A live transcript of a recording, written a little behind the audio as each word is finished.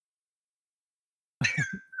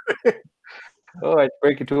All right,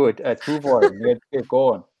 break it to it. Move on. Let's get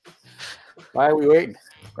going. Why are we waiting?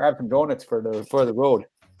 Grab some donuts for the road.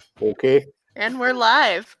 Okay. And we're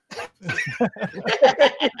live.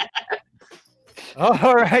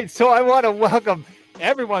 All right, so I want to welcome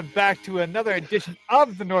everyone back to another edition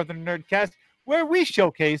of the Northern Nerdcast, where we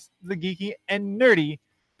showcase the geeky and nerdy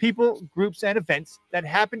people, groups, and events that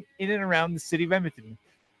happen in and around the city of Edmonton.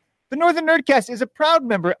 The Northern Nerdcast is a proud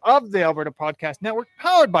member of the Alberta Podcast Network,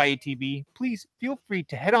 powered by ATB. Please feel free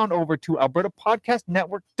to head on over to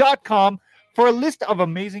albertapodcastnetwork.com for a list of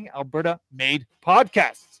amazing Alberta-made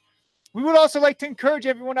podcasts. We would also like to encourage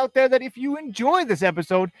everyone out there that if you enjoy this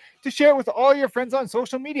episode, to share it with all your friends on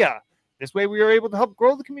social media. This way, we are able to help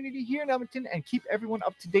grow the community here in Edmonton and keep everyone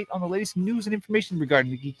up to date on the latest news and information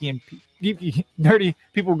regarding the geeky and nerdy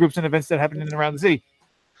people, groups, and events that happen in and around the city.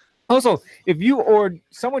 Also, if you or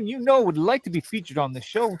someone you know would like to be featured on the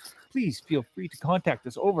show, please feel free to contact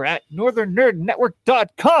us over at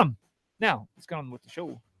northernnerdnetwork.com. Now, let's get on with the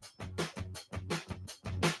show.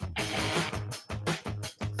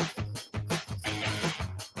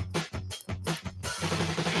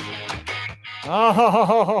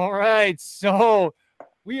 All right, so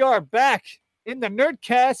we are back in the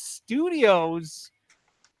Nerdcast studios.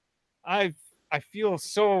 I feel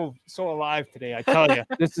so alive today. I tell you,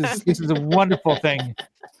 this is a wonderful thing.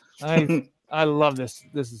 I love this.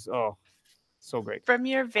 This is so great. From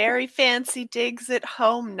your very fancy digs at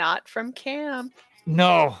home, not from camp.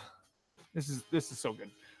 No, this is so good.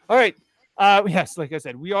 All right, yes, like I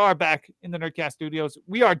said, we are back in the Nerdcast studios.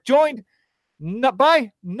 We are joined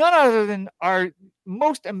by none other than our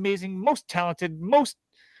most amazing, most talented, most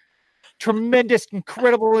tremendous,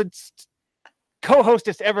 incredible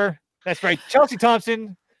co-hostess ever. That's right, Chelsea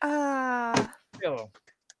Thompson. Hello.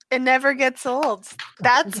 It never gets old.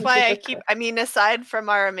 That's why aside from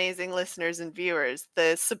our amazing listeners and viewers,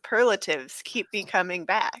 the superlatives keep me coming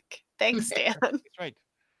back. Thanks, Dan. That's right.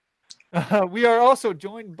 We are also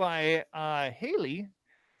joined by Haley.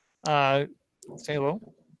 Say hello.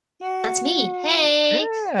 Yay. That's me. Hey,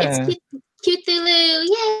 it's cute Thulu.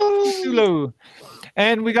 Yay! Thulu.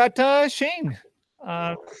 And we got Shane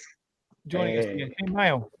joining us again. Hey,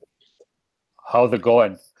 Mayo. How's it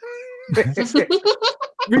going?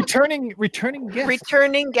 Returning guests.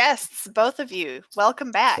 Returning guests, both of you.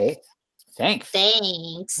 Welcome back. Hey, thanks.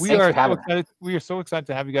 We are so excited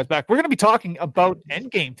to have you guys back. We're going to be talking about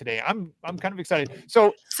Endgame today. I'm kind of excited.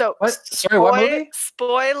 So what? Sorry, what movie?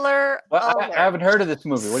 Spoiler. I haven't heard of this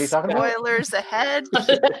movie. What are you talking about? Spoilers ahead.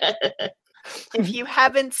 If you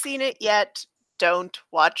haven't seen it yet, don't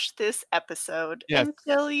watch this episode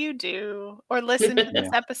until you do, or listen to this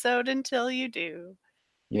episode until you do.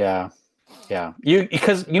 Yeah.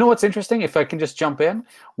 Because you know what's interesting? If I can just jump in,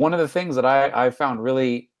 one of the things that I found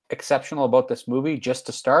really exceptional about this movie, just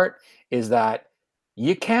to start, is that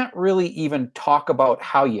you can't really even talk about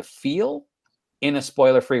how you feel in a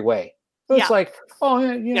spoiler-free way. It's like,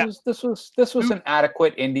 this was an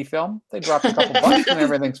adequate indie film. They dropped a couple bucks and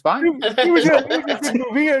everything's fine. It was a good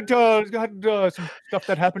movie. It got some stuff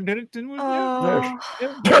that happened in it. And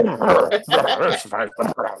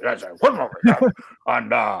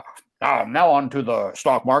now on to the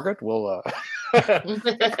stock market. We'll.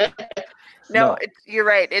 No, you're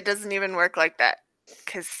right. It doesn't even work like that.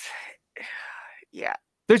 Because,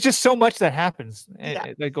 there's just so much that happens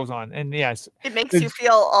that goes on, and yes, it makes you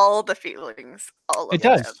feel all the feelings. It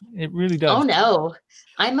does. It really does. Oh no,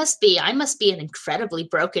 I must be an incredibly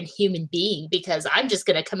broken human being, because I'm just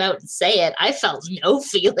gonna come out and say it. I felt no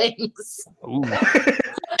feelings.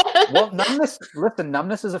 Well, numbness. Listen,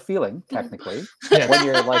 numbness is a feeling, technically. When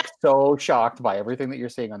you're like so shocked by everything that you're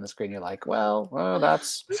seeing on the screen, you're like, well,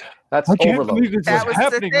 that's overload. That was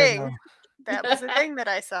the thing. That was the thing that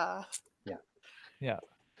I saw. Yeah.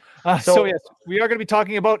 So yes, we are going to be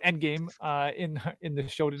talking about Endgame in the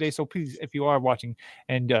show today. So please, if you are watching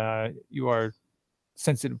and you are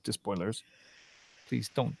sensitive to spoilers,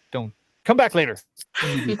 please don't come back later.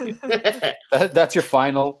 That's your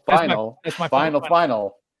final warning.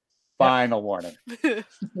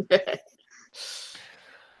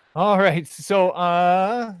 All right. So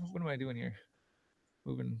what am I doing here?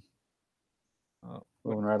 Moving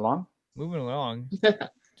right along. Moving along.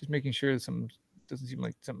 Just making sure doesn't seem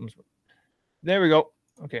like something's. There we go.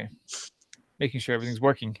 Okay. Making sure everything's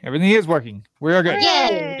working. Everything is working. We are good.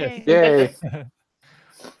 Yay! Yay!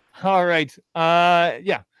 All right.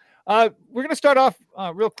 We're gonna start off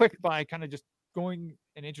real quick by kind of just going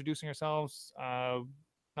and introducing ourselves.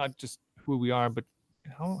 Not just who we are, but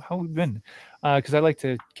how we've been. Because I like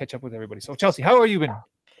to catch up with everybody. So Chelsea, how are you been?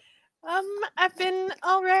 I've been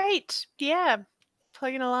all right. Yeah.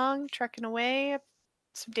 Plugging along, trucking away.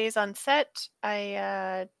 some days on set.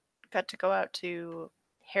 I got to go out to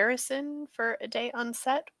Harrison for a day on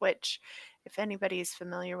set, which, if anybody's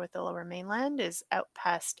familiar with the Lower Mainland, is out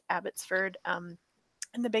past Abbotsford.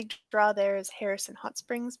 And the big draw there is Harrison Hot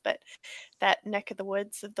Springs, but that neck of the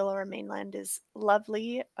woods of the Lower Mainland is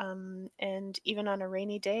lovely. And even on a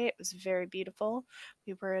rainy day, it was very beautiful.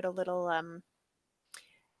 We were at a little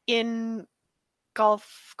in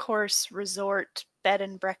golf course resort bed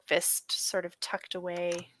and breakfast, sort of tucked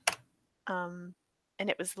away. And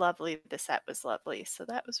it was lovely. The set was lovely. So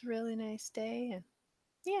that was a really nice day. And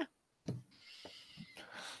yeah.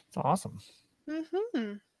 It's awesome.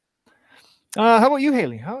 Mm-hmm. How about you,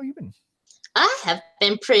 Haley? How have you been? I have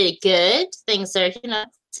been pretty good. Things are,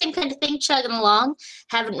 same kind of thing, chugging along.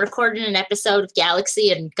 Haven't recorded an episode of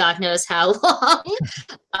Galaxy in God knows how long.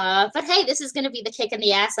 But hey, this is going to be the kick in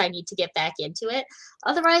the ass I need to get back into it.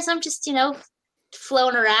 Otherwise, I'm just,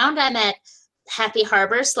 flown around. I'm at Happy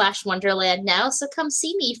Harbor / Wonderland now, so come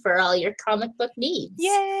see me for all your comic book needs.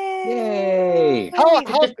 Yay!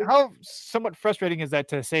 How somewhat frustrating is that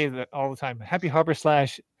to say that all the time? Happy Harbor /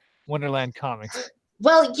 Wonderland Comics.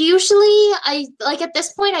 Well, usually at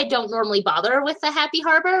this point, I don't normally bother with the Happy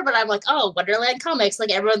Harbor, but I'm like, oh, Wonderland Comics.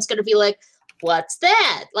 Like, everyone's going to be like, what's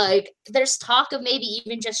that? Like, there's talk of maybe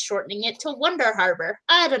even just shortening it to Wonder Harbor.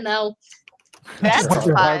 I don't know. That's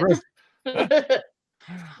Wonder fun. Harbor.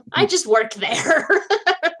 I just work there.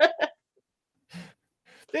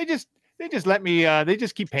 They just let me. They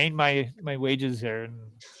just keep paying my wages there. And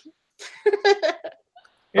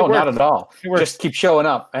Oh, not at all. It works. Just keep showing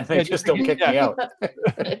up, and they Yeah, just don't kick me out.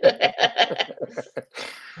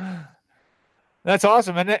 That's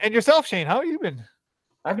awesome. And yourself, Shane, how have you been?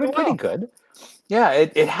 I've been pretty good. Yeah,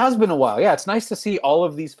 it has been a while. Yeah, it's nice to see all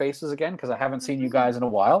of these faces again because I haven't seen you guys in a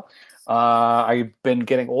while. I've been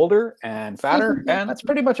getting older and fatter, and that's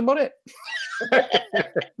pretty much about it.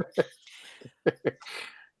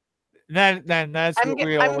 That's I'm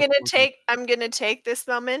gonna take this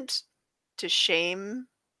moment to shame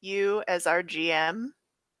you as our GM.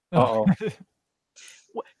 Uh-oh.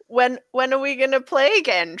 When are we gonna play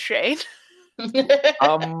again, Shane?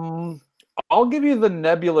 I'll give you the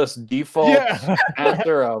nebulous default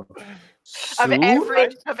answer of every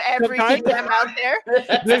GM out there.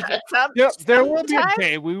 There will be a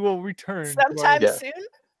day we will return. Sometime soon.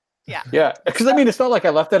 Yeah, because I mean, it's not like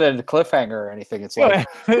I left it at a cliffhanger or anything. It's like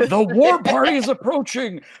the war party is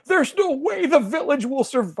approaching. There's no way the village will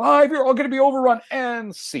survive. You're all going to be overrun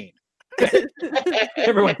and scene.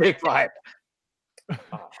 Everyone take 5.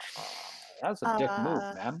 That's a dick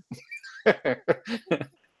move, man.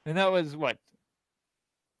 And that was what,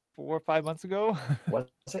 4 or 5 months ago? Was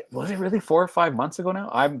it really 4 or 5 months ago now?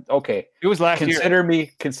 I'm okay. It was last year.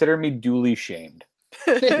 Consider me duly shamed.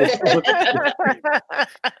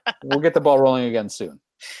 We'll get the ball rolling again soon.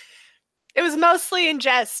 It was mostly in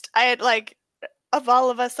jest. I had of all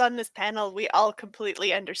of us on this panel, we all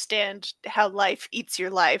completely understand how life eats your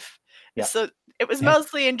life. Yeah. So it was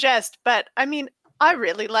mostly in jest, but I mean, I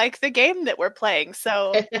really like the game that we're playing.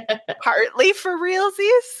 So partly for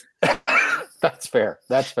realsies. That's fair.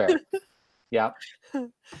 Yeah.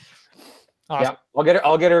 Awesome. Yeah,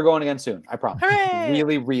 I'll get her going again soon. I promise. Hooray!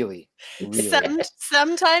 Really.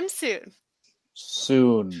 Sometime soon.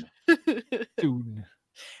 Soon.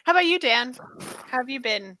 How about you, Dan? How have you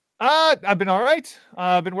been? I've been all right.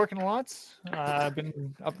 I've been working a lot. I've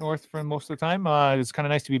been up north for most of the time. It's kind of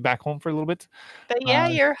nice to be back home for a little bit. But yeah,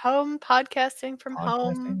 you're home podcasting from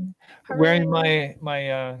home. Wearing my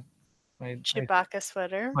Chewbacca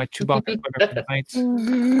sweater. My Chewbacca sweater for nights.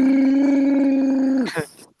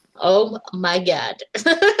 Oh my God.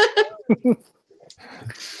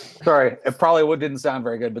 Sorry, it probably didn't sound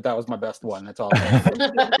very good, but that was my best one. That's all.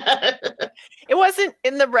 It wasn't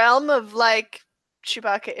in the realm of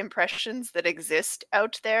Chewbacca impressions that exist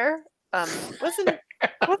out there. Wasn't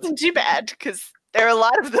too bad because there are a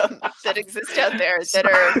lot of them that exist out there that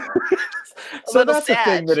are so that's sad. a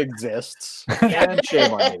thing that exists. And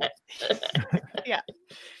shame on you. Yeah.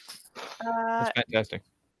 That's fantastic.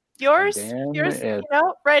 Yours,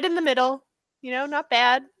 right in the middle. Not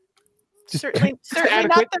bad. Certainly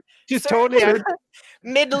not the just totally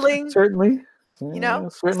middling. Certainly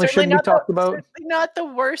shouldn't be talked about. Certainly not the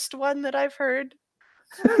worst one that I've heard.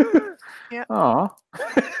 Yeah. Aw.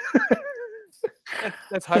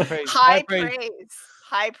 That's high praise. High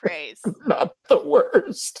praise. Not the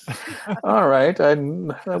worst. All right.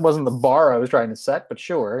 That wasn't the bar I was trying to set, but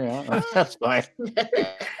sure, yeah, that's fine.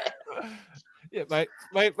 Yeah,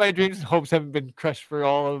 my dreams and hopes haven't been crushed for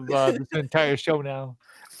all of this entire show now.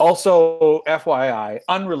 Also, FYI,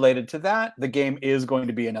 unrelated to that, the game is going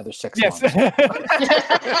to be another 6 months.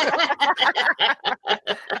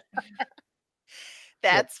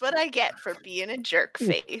 That's what I get for being a jerk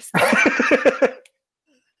face.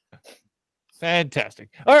 Fantastic.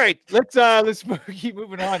 All right, let's keep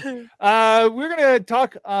moving on. We're gonna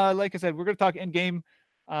talk, like I said, we're gonna talk Endgame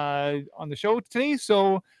on the show today.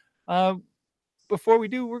 So before we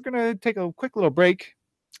do, we're gonna take a quick little break,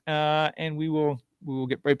 and we will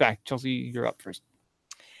get right back. Chelsea, you're up first.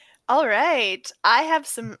 All right, I have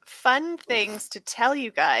some fun things to tell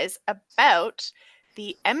you guys about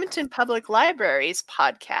the Edmonton Public Library's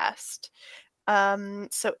podcast.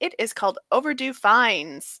 So it is called Overdue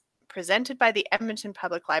Finds, presented by the Edmonton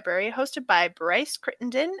Public Library, hosted by Bryce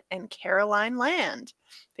Crittenden and Caroline Land.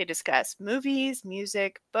 They discuss movies,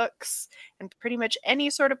 music, books, and pretty much any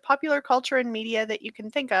sort of popular culture and media that you can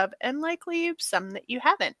think of, and likely some that you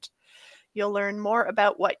haven't. You'll learn more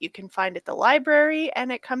about what you can find at the library,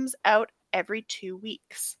 and it comes out every 2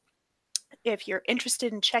 weeks. If you're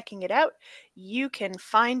interested in checking it out, you can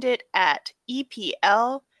find it at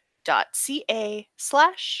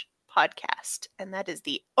epl.ca/podcast, and that is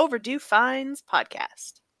the Overdue Finds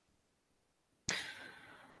podcast.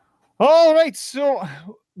 All right, so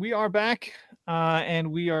we are back,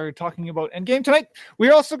 and we are talking about Endgame tonight.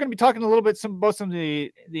 We're also going to be talking a little bit about some of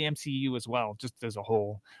the MCU as well, just as a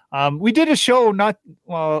whole. We did a show when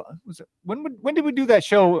did we do that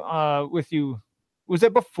show with you? Was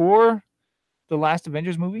that before the last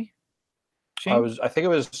Avengers movie? Shane? I think it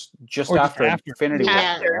was just Or after Infinity War,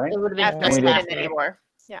 right? It would have been After just Infinity after. War.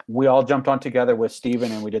 Yeah. We all jumped on together with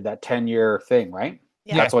Steven and we did that 10-year thing, right?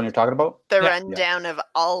 Yeah. That's the one you're talking about? The Yeah. rundown of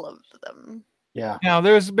all of them. Yeah. Now,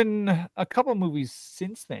 there's been a couple movies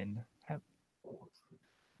since then.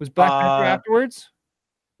 Was Black Panther afterwards?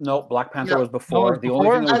 No, Black Panther No. was before. No, it was the only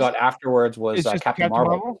thing that we before? got afterwards was It's just Captain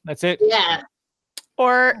Marvel. That's it. Yeah.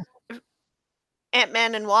 Or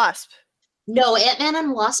Ant-Man and Wasp. No, Ant-Man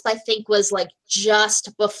and Wasp, I think, was like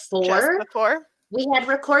just before Just before. we had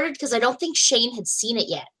recorded, because I don't think Shane had seen it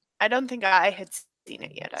yet. I don't think I had seen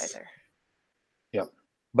it yet either. Yep.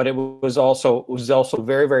 But it was also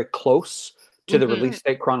very, very close to the Mhm. release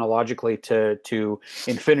date chronologically to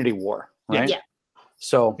Infinity War, right? Yeah.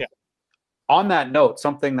 So Yeah. on that note,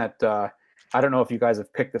 something that I don't know if you guys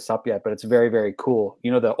have picked this up yet, but it's very, very cool.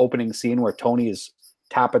 You know the opening scene where Tony is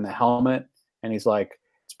tapping the helmet and he's like,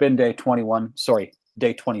 it's been day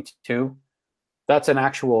 22. That's an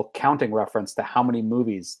actual counting reference to how many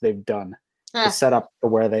movies they've done Huh. to set up to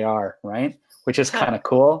where they are, right? Which is kind of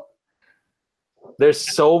cool. There's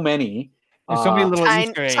so many. There's so many little Tiny,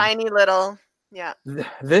 Easter eggs. tiny little. Yeah.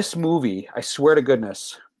 This movie, I swear to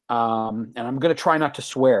goodness, and I'm going to try not to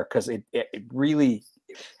swear because it really,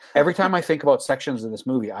 every time I think about sections of this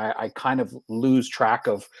movie, I kind of lose track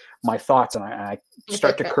of my thoughts and I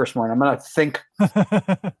start to curse more. And I'm going to think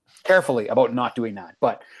carefully about not doing that.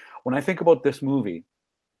 But when I think about this movie,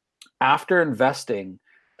 after investing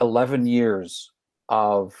 11 years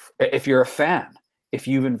of, if you're a fan, if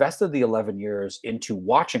you've invested the 11 years into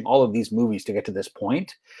watching all of these movies to get to this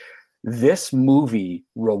point, this movie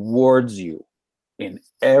rewards you in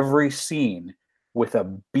every scene with a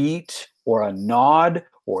beat or a nod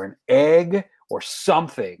or an egg or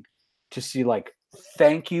something to see like,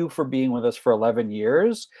 thank you for being with us for 11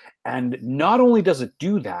 years. And not only does it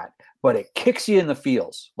do that, but it kicks you in the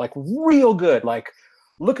feels like real good. Like,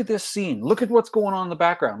 look at this scene. Look at what's going on in the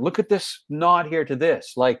background. Look at this nod here to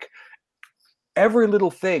this. Like, every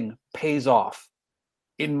little thing pays off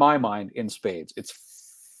in my mind in spades. It's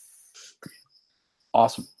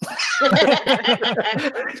awesome.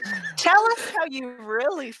 Tell us how you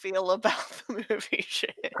really feel about the movie, Shane.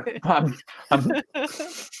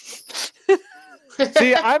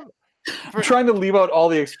 See, I'm trying to leave out all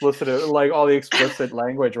the explicit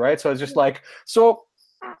language, right? So it's just like, so,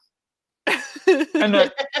 and then,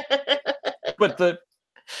 but and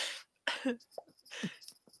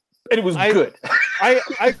it was good.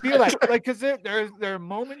 I feel like because there are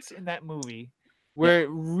moments in that movie where it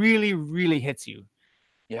really, really hits you.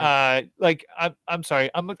 Yeah. Like I'm sorry,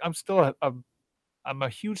 I'm still I'm a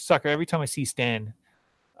huge sucker every time I see Stan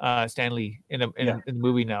Lee in the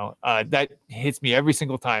movie now. That hits me every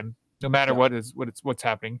single time, no matter what's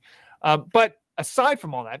happening. But aside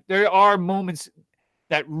from all that, there are moments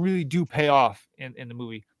that really do pay off in the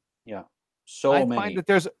movie. Yeah. I find that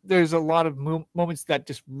there's a lot of moments that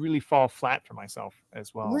just really fall flat for myself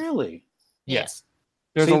as well. Really? Yes.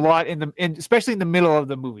 There's a lot especially in the middle of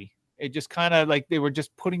the movie. It just kind of like they were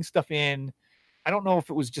just putting stuff in. I don't know if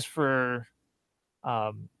it was just for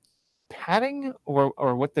padding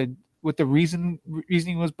or what the reasoning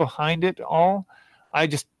was behind it all.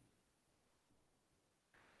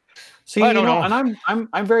 See, I don't know. and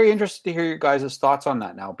I'm very interested to hear your guys' thoughts on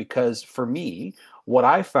that now, because for me, what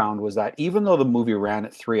I found was that even though the movie ran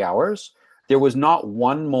at 3 hours, there was not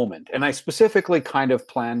one moment, and I specifically kind of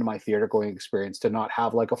planned my theater going experience to not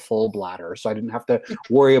have like a full bladder, so I didn't have to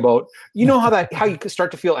worry about, how you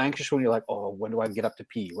start to feel anxious when you're like, oh, when do I get up to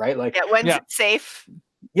pee, right? Like, when's it safe?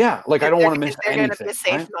 Yeah, like I don't want to miss anything. Going to be a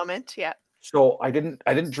safe right? moment, yeah. So I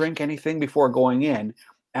didn't drink anything before going in,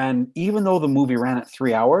 and even though the movie ran at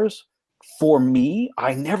 3 hours, for me,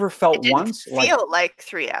 I never felt once feel like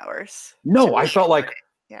 3 hours. No, I felt like,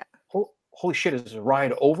 yeah, holy shit, is the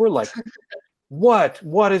ride over? Like,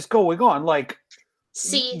 what is going on? Like,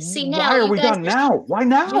 see now, why are we done now? Why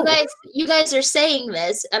now? You guys are saying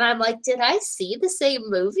this, and I'm like, did I see the same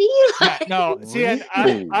movie? Yeah, no, see, and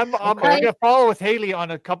I'm gonna follow with Haley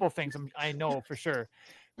on a couple things. I know for sure,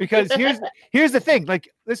 because here's the thing. Like,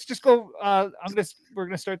 let's just go. We're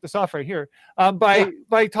gonna start this off right here.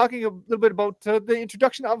 By talking a little bit about the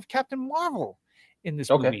introduction of Captain Marvel in this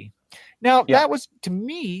movie. Now, that was, to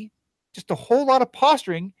me, just a whole lot of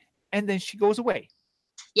posturing, and then she goes away.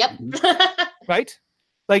 Yep. Right?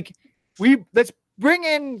 Like, let's bring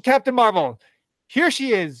in Captain Marvel. Here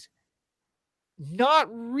she is. Not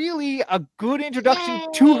really a good introduction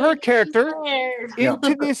to her character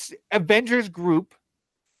into this Avengers group.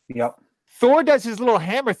 Yep. Thor does his little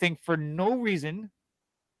hammer thing for no reason.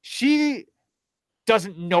 She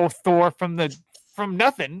doesn't know Thor from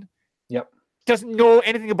nothing. Yep. Doesn't know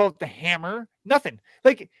anything about the hammer. Nothing.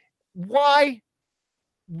 Like, why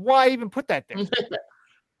even put that there?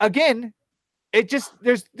 Again, it just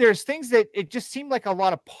there's things that it just seemed like a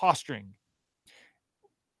lot of posturing.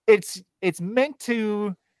 It's meant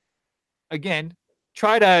to, again,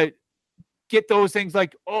 try to get those things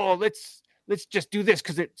like, oh, let's just do this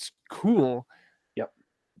because it's cool. Yep.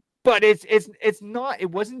 But it's not. It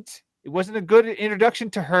wasn't a good introduction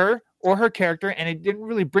to her or her character, and it didn't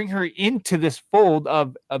really bring her into this fold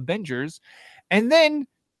of Avengers. And then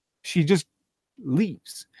she just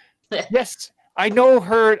leaves. Yes, I know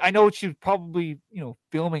her. I know she was probably,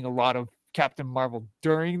 filming a lot of Captain Marvel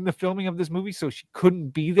during the filming of this movie, so she couldn't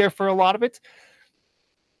be there for a lot of it.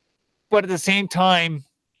 But at the same time,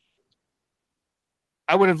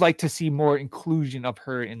 I would have liked to see more inclusion of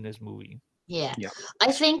her in this movie. Yeah.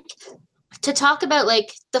 I think to talk about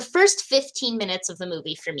like the first 15 minutes of the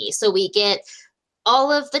movie for me, so we get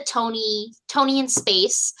all of the Tony in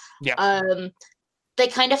space. Yeah. They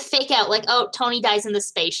kind of fake out like, oh, Tony dies in the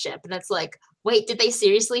spaceship, and it's like, wait, did they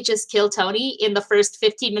seriously just kill Tony in the first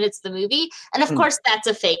 15 minutes of the movie? And of course, that's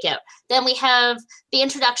a fake out. Then we have the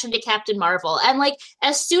introduction to Captain Marvel. And like,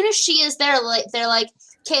 as soon as she is there, like, they're like,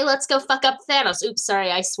 okay, let's go fuck up Thanos. Oops, sorry,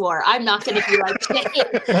 I swore. I'm not going to be like,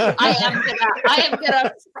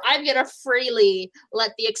 I'm going to freely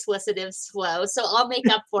let the explicitives flow. So I'll make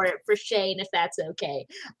up for it for Shane, if that's okay.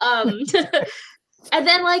 And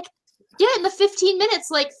then like, in the 15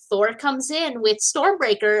 minutes, like, Thor comes in with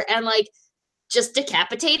Stormbreaker and like just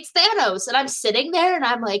decapitates Thanos, and I'm sitting there and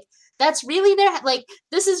I'm like, that's really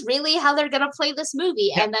this is really how they're gonna play this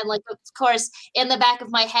movie. And then like, of course, in the back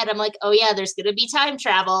of my head, I'm like, oh yeah, there's gonna be time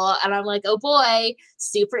travel, and I'm like, oh boy,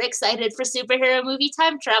 super excited for superhero movie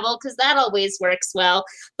time travel, because that always works well.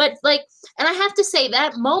 But like, and I have to say,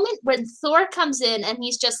 that moment when Thor comes in and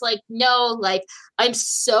he's just like, no, like, I'm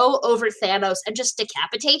so over Thanos, and just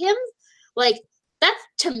decapitate him, like, that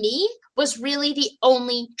to me was really the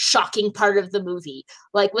only shocking part of the movie.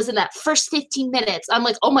 Like, was in that first 15 minutes. I'm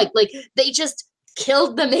like, oh my, like, they just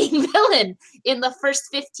killed the main villain in the first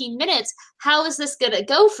 15 minutes. How is this gonna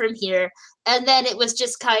go from here? And then it was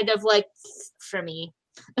just kind of like, for me.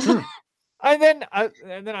 And then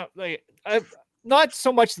not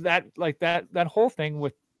so much that like that whole thing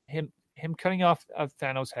with him cutting off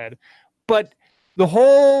Thanos' head, but the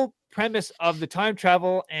whole premise of the time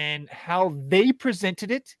travel and how they presented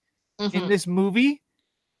it in this movie,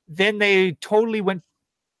 then they totally went,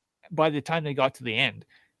 by the time they got to the end,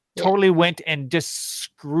 totally went and just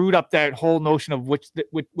screwed up that whole notion of which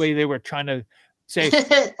way they were trying to say,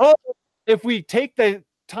 oh, if we take the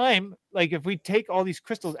time, like if we take all these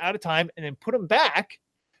crystals out of time and then put them back,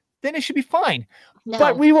 then it should be fine. No.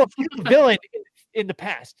 But we will kill the villain in the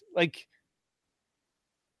past. Like,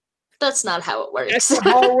 that's not how it works. That's not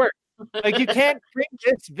how it works. Like, you can't bring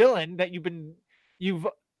this villain that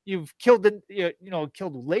you've killed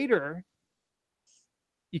killed later.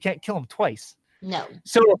 You can't kill him twice. No.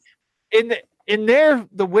 So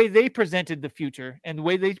the way they presented the future and the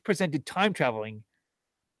way they presented time traveling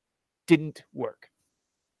didn't work,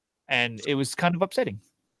 and it was kind of upsetting.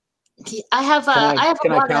 I have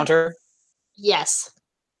can I counter? Yes.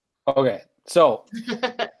 Okay, so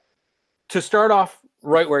to start off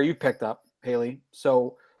right where you picked up, Haley.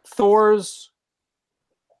 So for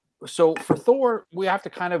Thor, we have to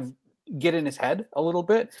kind of get in his head a little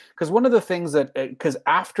bit, because one of the things that, because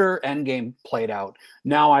after Endgame played out,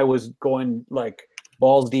 now I was going like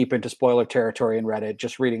balls deep into spoiler territory in Reddit,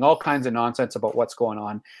 just reading all kinds of nonsense about what's going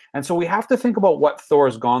on. And so we have to think about what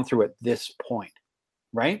Thor's gone through at this point,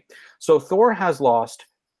 right? So Thor has lost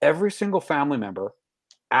every single family member,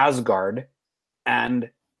 Asgard, and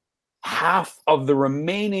half of the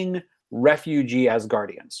remaining refugee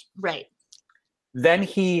Asgardians. Right. Then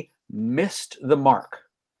he missed the mark.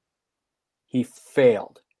 He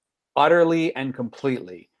failed utterly and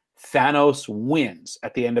completely. Thanos wins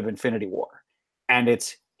at the end of Infinity War, and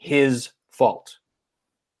it's his fault.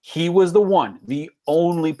 He was the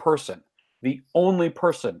only person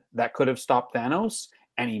that could have stopped Thanos,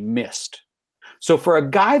 and he missed. So for a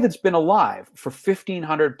guy that's been alive for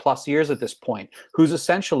 1,500 plus years at this point, who's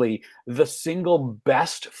essentially the single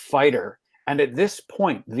best fighter, and at this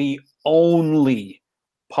point, the only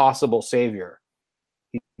possible savior,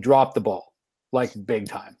 he dropped the ball, like big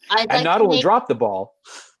time. And not only dropped the ball.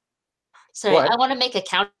 Sorry, I want to make a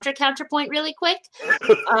counterpoint really quick.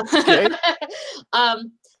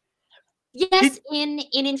 Yes, in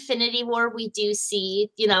Infinity War, we do see,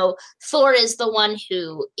 Thor is the one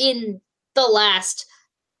who, in the last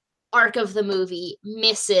arc of the movie,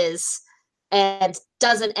 misses and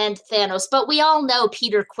doesn't end Thanos. But we all know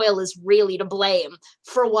Peter Quill is really to blame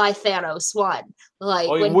for why Thanos won. Like,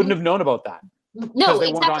 you wouldn't have known about that. No, they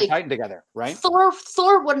exactly. weren't on Titan together, right?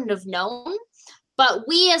 Thor wouldn't have known. But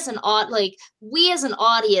we as an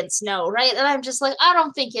audience know, right? And I'm just like, I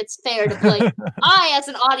don't think it's fair to blame. I, as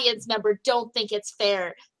an audience member, don't think it's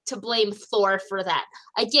fair to blame Thor for that.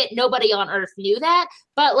 I get nobody on Earth knew that,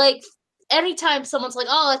 but like anytime someone's like,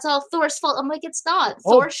 "Oh, it's all Thor's fault," I'm like, it's not.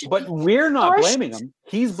 Thor should. But we're not blaming him.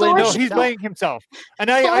 He's blaming himself. He's blaming himself,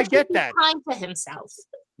 and I get that. Kind to himself.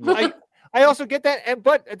 I also get that,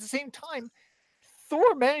 but at the same time,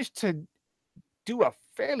 Thor managed to do a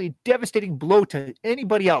fairly devastating blow to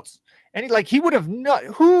anybody else. And he would have not,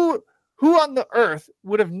 who on the earth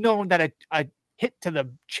would have known that a hit to the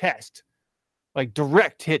chest, like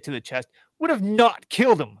direct hit to the chest, would have not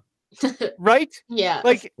killed him. Right? Yeah.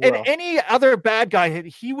 And any other bad guy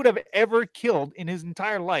he would have ever killed in his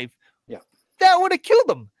entire life, that would have killed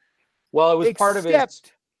him. Well, it was part of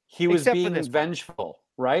it. He was being vengeful,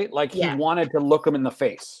 right? Like he wanted to look him in the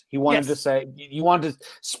face. He wanted to say, you wanted to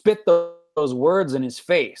spit those words in his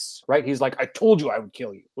face, right? He's like, I told you I would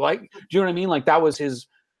kill you. Like, do you know what I mean? Like that was his,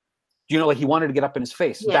 like he wanted to get up in his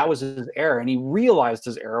face. Yeah. That was his error. And he realized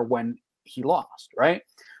his error when he lost, right?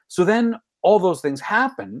 So then all those things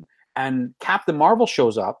happen and Captain Marvel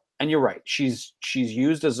shows up, and you're right. She's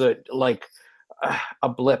used as a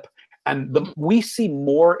blip. And we see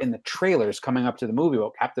more in the trailers coming up to the movie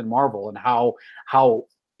about Captain Marvel and how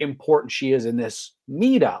important she is in this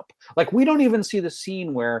meetup. Like we don't even see the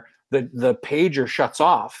scene where the pager shuts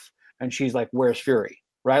off and she's like, "Where's Fury?"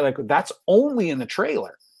 Right? Like that's only in the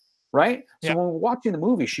trailer, right? So when we're watching the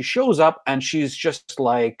movie, she shows up and she's just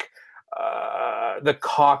like the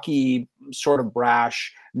cocky, sort of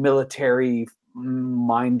brash,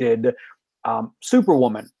 military-minded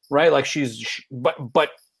Superwoman, right? Like but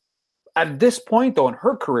at this point, though, in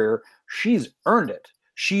her career, she's earned it.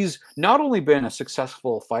 She's not only been a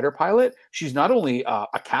successful fighter pilot, she's not only a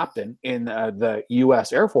captain in the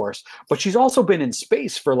U.S. Air Force, but she's also been in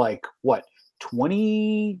space for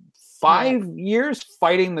 25 years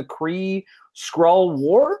fighting the Kree-Skrull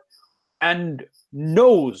War and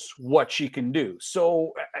knows what she can do.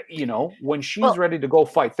 So, when she's ready to go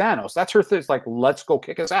fight Thanos, that's her thing. It's like, let's go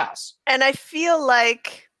kick his ass. And I feel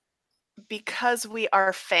like because we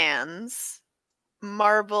are fans,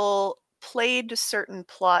 Marvel played certain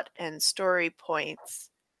plot and story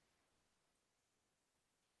points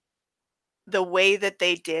the way that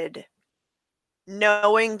they did,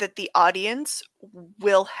 knowing that the audience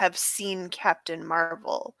will have seen Captain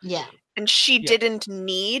Marvel. Yeah. And she didn't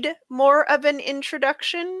need more of an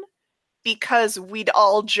introduction because we'd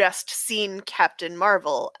all just seen Captain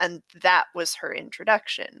Marvel and that was her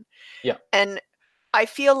introduction. Yeah. And I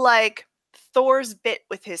feel like Thor's bit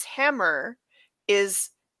with his hammer is,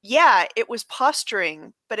 it was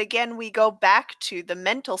posturing, but again, we go back to the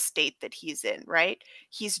mental state that he's in, right?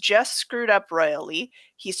 He's just screwed up royally.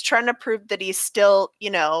 He's trying to prove that he's still,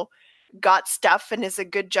 got stuff and is a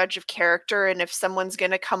good judge of character. And if someone's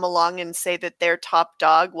going to come along and say that they're top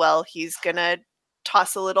dog, well, he's going to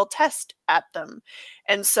toss a little test at them.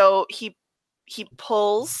 And so he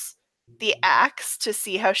pulls the axe to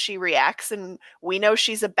see how she reacts, and we know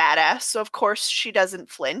she's a badass, so of course she doesn't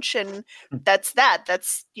flinch, and that's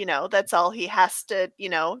that's all he has to,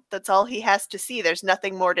 that's all he has to see. There's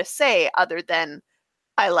nothing more to say other than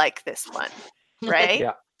I like this one, right?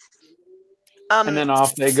 Yeah. And then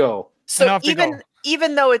off they go. So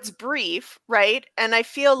even though it's brief, right? And I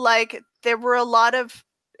feel like there were a lot of,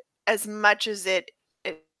 as much as it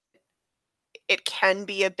can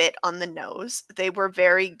be a bit on the nose, they were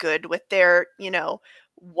very good with their,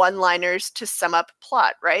 one-liners to sum up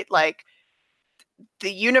plot, right? Like,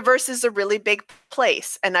 the universe is a really big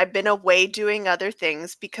place, and I've been away doing other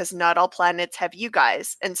things because not all planets have you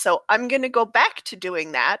guys. And so I'm going to go back to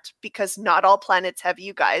doing that because not all planets have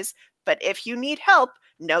you guys. But if you need help,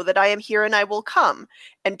 know that I am here and I will come.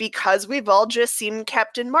 And because we've all just seen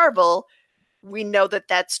Captain Marvel, we know that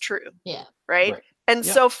that's true. Yeah. Right? And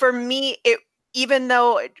so for me, even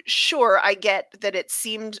though, sure, I get that it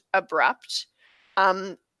seemed abrupt,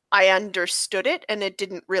 I understood it and it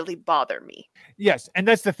didn't really bother me. Yes, and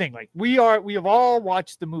that's the thing. Like, we have all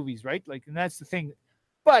watched the movies, right? Like, and that's the thing.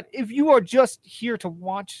 But if you are just here to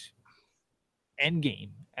watch Endgame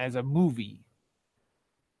as a movie,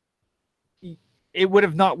 it would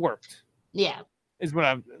have not worked. Yeah. Is what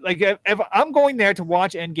I'm like. If I'm going there to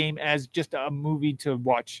watch Endgame as just a movie to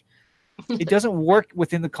watch, it doesn't work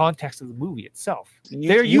within the context of the movie itself.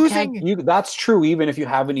 That's true, even if you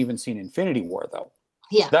haven't even seen Infinity War, though.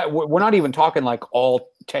 Yeah. That we're not even talking like all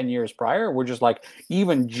 10 years prior. We're just like,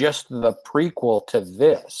 even just the prequel to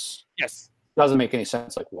this. Yes. Doesn't make any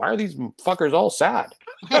sense. Like, why are these fuckers all sad?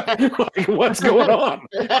 Like, what's going on?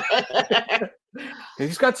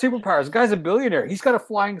 He's got superpowers. The guy's a billionaire. He's got a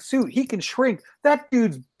flying suit. He can shrink. That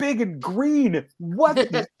dude's big and green. What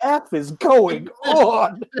the F is going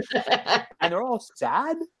on? And they're all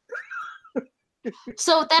sad?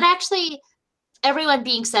 So that actually, everyone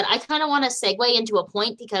being said, I kind of want to segue into a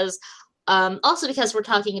point because also because we're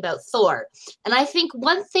talking about Thor. And I think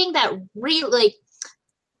one thing that really,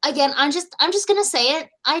 again, I'm just gonna say it.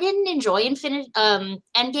 I didn't enjoy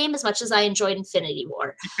Endgame as much as I enjoyed Infinity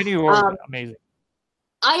War. Infinity War was amazing.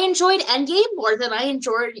 I enjoyed Endgame more than I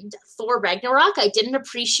enjoyed Thor Ragnarok. I didn't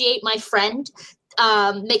appreciate my friend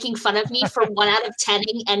making fun of me for 1 out of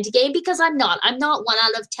 10ing Endgame because I'm not 1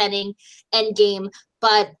 out of 10ing Endgame,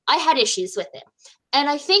 but I had issues with it. And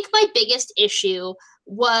I think my biggest issue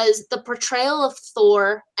was the portrayal of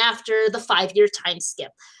Thor after the 5-year time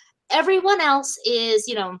skip. Everyone else is,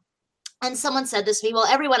 and someone said this to me, well,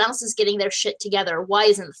 everyone else is getting their shit together. Why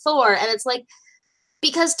isn't Thor? And it's like,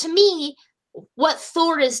 because to me, what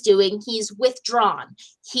Thor is doing, he's withdrawn.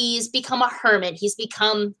 He's become a hermit. He's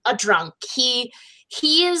become a drunk. He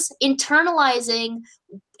is internalizing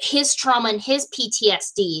his trauma and his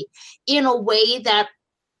PTSD in a way that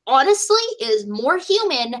honestly is more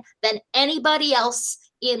human than anybody else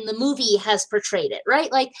in the movie has portrayed it,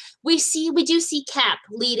 right? Like we do see Cap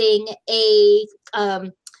leading a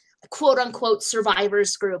quote unquote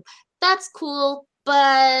survivors group. That's cool,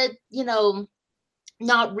 but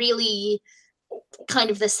not really kind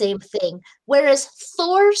of the same thing. Whereas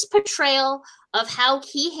Thor's portrayal of how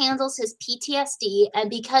he handles his PTSD, and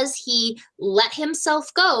because he let himself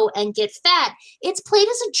go and get fat, it's played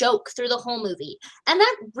as a joke through the whole movie. And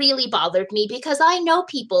that really bothered me because I know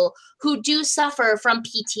people who do suffer from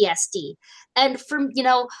PTSD. And from,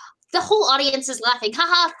 the whole audience is laughing,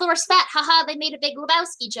 haha, Thor's fat, haha, they made a big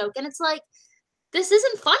Lebowski joke. And it's like, this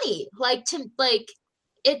isn't funny.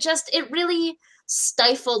 It really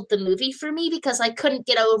stifled the movie for me because I couldn't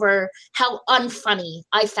get over how unfunny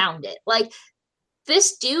I found it. Like,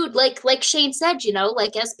 this dude, like Shane said,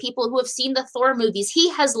 as people who have seen the Thor movies,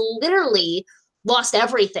 he has literally lost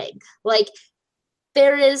everything. Like,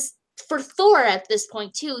 there is, for Thor at this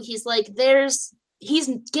point too, he's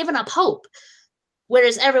given up hope.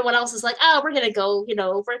 Whereas everyone else is like, oh, we're gonna go,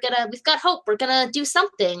 we've got hope, we're gonna do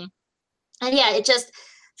something. And yeah,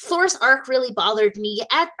 Thor's arc really bothered me.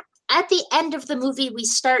 At the end of the movie, we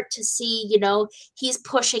start to see, he's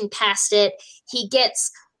pushing past it. He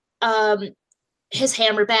gets his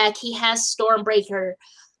hammer back. He has Stormbreaker.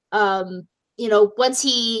 Once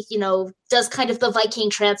he, does kind of the Viking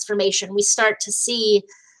transformation, we start to see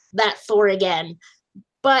that Thor again.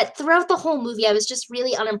 But throughout the whole movie, I was just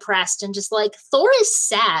really unimpressed and just like, Thor is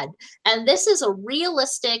sad. And this is a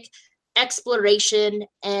realistic exploration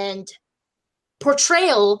and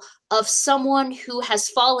portrayal of someone who has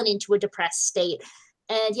fallen into a depressed state.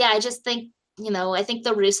 And yeah, I just think, I think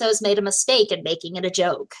the Russos made a mistake in making it a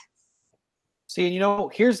joke. See,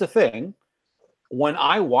 here's the thing. When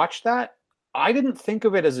I watched that, I didn't think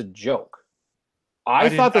of it as a joke. I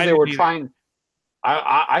thought that they were trying.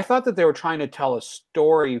 I thought that they were trying to tell a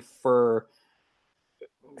story for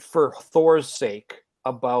Thor's sake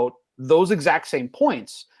about those exact same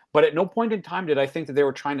points, but at no point in time did I think that they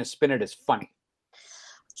were trying to spin it as funny.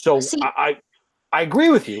 So I agree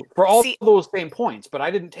with you for all those same points, but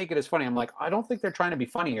I didn't take it as funny. I'm like, I don't think they're trying to be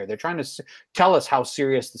funny here. They're trying to tell us how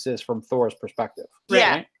serious this is from Thor's perspective.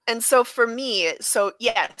 Yeah. Right? And so for me,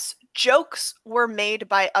 yes, jokes were made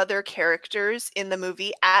by other characters in the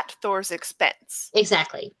movie at Thor's expense.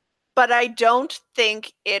 Exactly. But I don't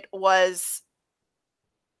think it was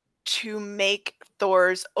to make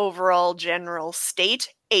Thor's overall general state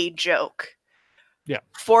a joke. Yeah.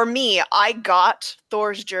 For me, I got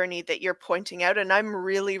Thor's journey that you're pointing out, and I'm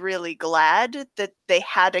really, really glad that they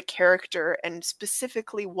had a character, and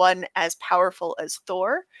specifically one as powerful as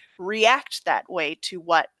Thor, react that way to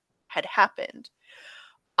what had happened.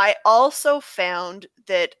 I also found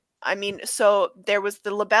that, so there was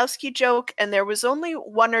the Lebowski joke, and there was only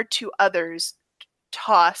one or two others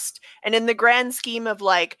tossed, and in the grand scheme of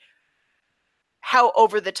like how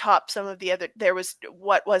over the top some of the other, there was,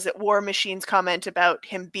 what was it, War Machine's comment about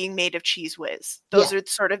him being made of cheese whiz. Those are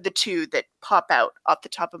sort of the two that pop out off the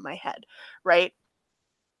top of my head, right?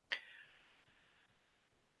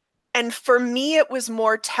 And for me, it was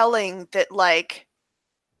more telling that like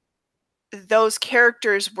those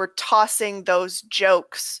characters were tossing those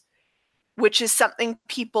jokes, which is something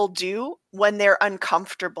people do when they're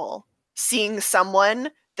uncomfortable, seeing someone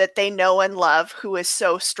that they know and love who is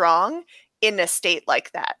so strong in a state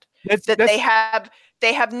like that. They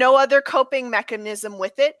have no other coping mechanism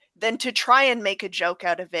with it than to try and make a joke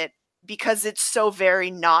out of it because it's so very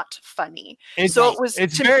not funny. It's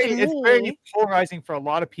very polarizing for a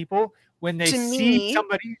lot of people when they see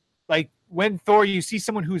somebody like when Thor, you see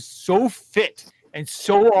someone who's so fit and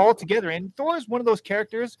so all together. And Thor is one of those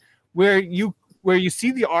characters where you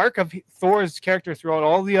see the arc of Thor's character throughout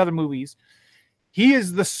all the other movies. He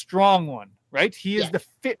is the strong one, right? He is the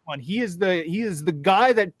fit one. He is the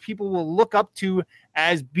guy that people will look up to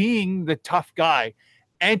as being the tough guy.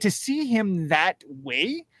 And to see him that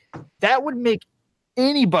way, that would make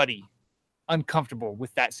anybody uncomfortable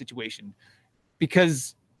with that situation.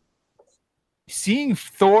 Because seeing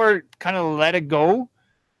Thor kind of let it go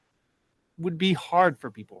would be hard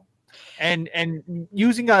for people. And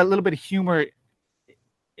using a little bit of humor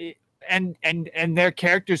and their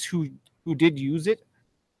characters who did use it,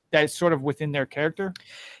 that's sort of within their character.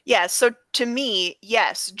 Yeah, so to me,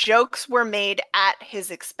 yes, jokes were made at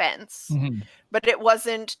his expense, but it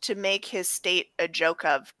wasn't to make his state a joke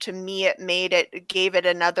of. To me, it gave it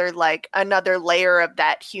another layer of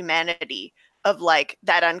that humanity, of like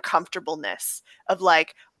that uncomfortableness of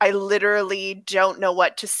like, I literally don't know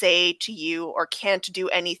what to say to you or can't do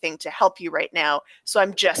anything to help you right now. So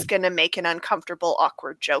I'm just going to make an uncomfortable,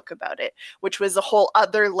 awkward joke about it, which was a whole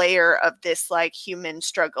other layer of this like human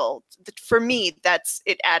struggle. For me,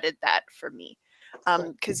 it added that for me.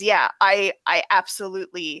 Cause I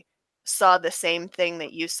absolutely saw the same thing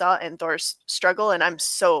that you saw in Thor's struggle. And I'm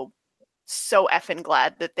so effing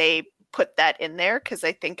glad that they put that in there, because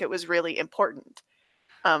I think it was really important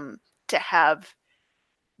to have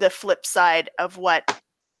the flip side of what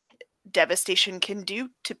devastation can do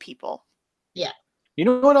to people. Yeah. You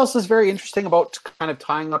know what else is very interesting about kind of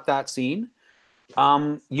tying up that scene?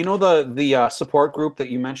 You know the support group that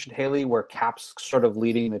you mentioned, Haley, where Cap's sort of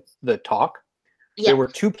leading the talk? Yeah. There were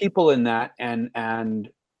two people in that, and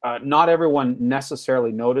not everyone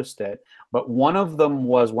necessarily noticed it, but one of them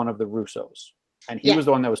was one of the Russos. And he was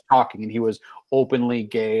the one that was talking, and he was openly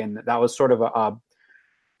gay, and that was sort of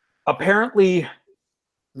apparently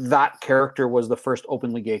that character was the first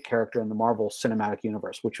openly gay character in the Marvel Cinematic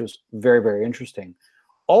Universe, which was very, very interesting.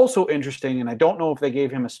 Also interesting, and I don't know if they gave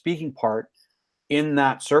him a speaking part in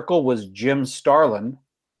that circle, was Jim Starlin,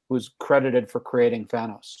 who's credited for creating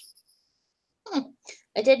Thanos.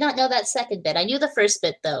 I did not know that second bit. I knew the first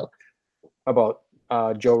bit, though. About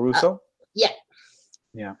Joe Russo? Yeah.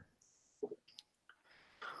 Yeah.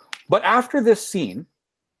 But after this scene,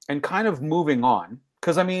 and kind of moving on,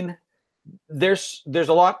 because I mean, there's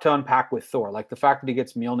a lot to unpack with Thor, like the fact that he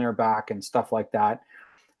gets Mjolnir back and stuff like that.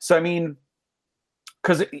 So I mean,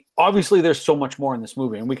 because obviously there's so much more in this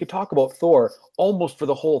movie, and we could talk about Thor almost for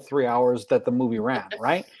the whole 3 hours that the movie ran,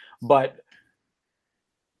 right? But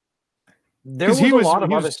there was a lot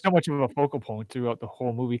of other, so much of a focal point throughout the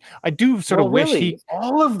whole movie. I do sort of wish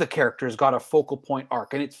all of the characters got a focal point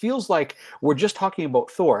arc, and it feels like we're just talking about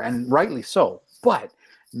Thor, and rightly so. But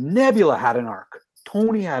Nebula had an arc,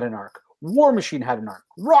 Tony had an arc, War Machine had an arc,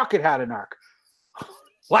 Rocket had an arc,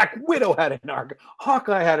 Black Widow had an arc,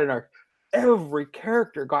 Hawkeye had an arc. Every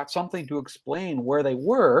character got something to explain where they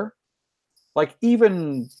were, Like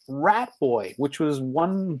even Rat Boy, which was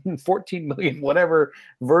 114 million whatever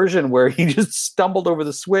version where he just stumbled over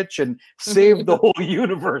the switch and saved the whole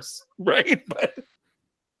universe, right?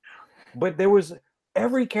 But there was,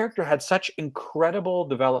 every character had such incredible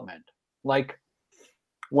development. Like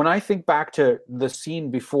when I think back to the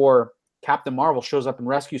scene before Captain Marvel shows up and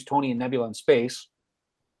rescues Tony and Nebula in space,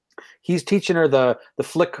 he's teaching her the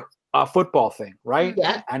flick football thing, right?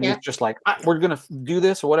 Yeah, and he's just like, we're gonna do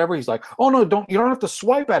this or whatever. He's like, oh no, you don't have to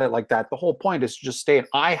swipe at it like that. The whole point is to just stay, and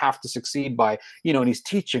I have to succeed by, and he's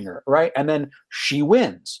teaching her, right? And then she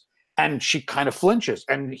wins and she kind of flinches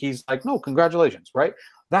and he's like, no, congratulations, right?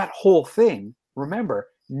 That whole thing, remember,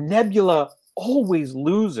 Nebula always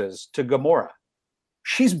loses to Gamora.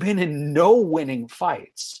 She's been in no winning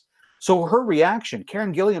fights. So her reaction,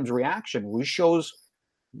 Karen Gilliam's reaction, which shows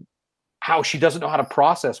how she doesn't know how to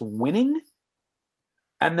process winning.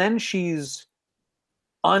 And then she's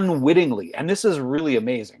unwittingly, and this is really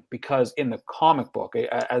amazing because in the comic book,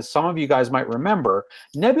 as some of you guys might remember,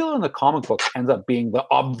 Nebula in the comic book ends up being the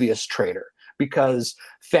obvious traitor because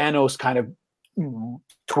Thanos kind of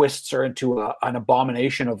twists her into an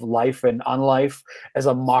abomination of life and unlife as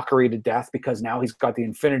a mockery to death, because now he's got the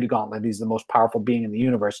Infinity Gauntlet. He's the most powerful being in the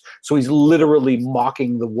universe. So he's literally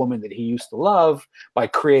mocking the woman that he used to love by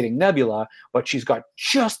creating Nebula, but she's got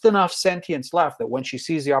just enough sentience left that when she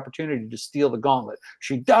sees the opportunity to steal the gauntlet,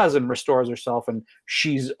 she does and restores herself, and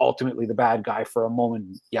she's ultimately the bad guy for a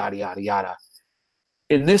moment, yada, yada, yada.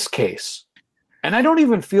 In this case, and I don't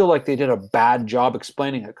even feel like they did a bad job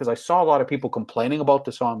explaining it, because I saw a lot of people complaining about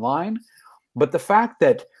this online. But the fact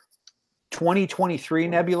that 2023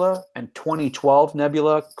 Nebula and 2012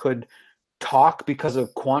 Nebula could talk because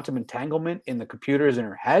of quantum entanglement in the computers in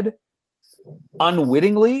her head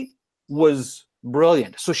unwittingly was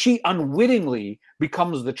brilliant. So she unwittingly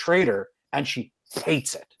becomes the traitor, and she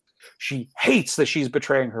hates it. She hates that she's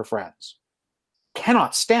betraying her friends.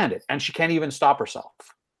 Cannot stand it. And she can't even stop herself,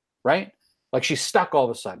 right? Like she's stuck all of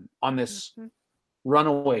a sudden on this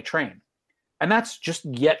runaway train. And that's just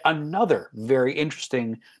yet another very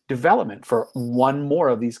interesting development for one more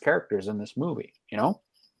of these characters in this movie,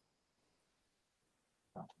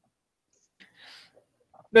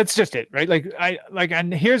 That's just it, right?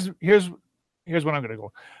 And here's what I'm gonna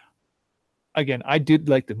go. Again, I did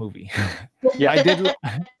like the movie. Yeah, I did.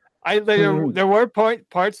 There were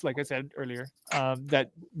parts, like I said earlier,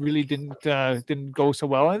 that really didn't go so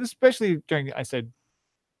well, and especially during, I said,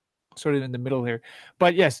 sort of in the middle here.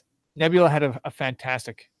 But yes, Nebula had a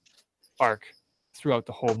fantastic arc throughout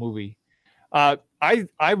the whole movie. I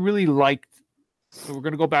really liked. So we're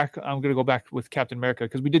gonna go back. I'm gonna go back with Captain America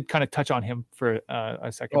because we did kind of touch on him for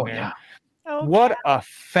a second there. Yeah. What a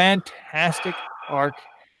fantastic arc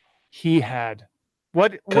he had.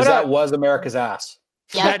 Because that was America's ass.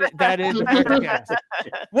 Yeah. That is America's ass.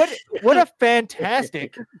 What a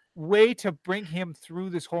fantastic way to bring him through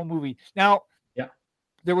this whole movie. Now,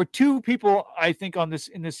 there were two people I think in this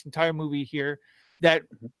entire movie here that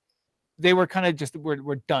they were kind of just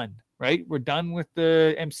we're done, right? We're done with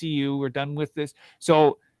the MCU. We're done with this.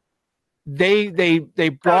 So they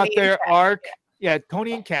brought their arc. Yeah,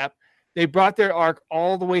 Tony and Cap. They brought their arc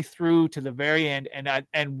all the way through to the very end,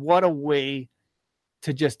 and what a way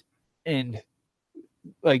to just end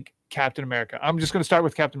like Captain America. I'm just going to start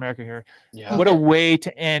with Captain America here. Yeah. What a way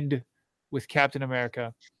to end with Captain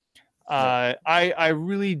America. I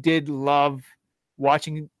really did love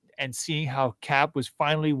watching and seeing how Cap was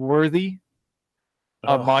finally worthy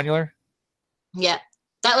of Modular. Yeah,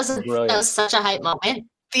 that was such a hype moment.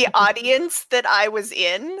 The audience that I was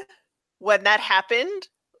in when that happened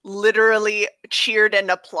literally cheered and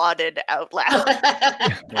applauded out loud.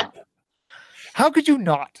 How could you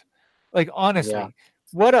not? Like, honestly,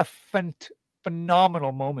 what a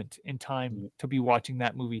phenomenal moment in time to be watching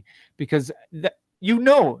that movie, because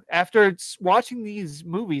after watching these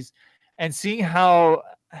movies and seeing how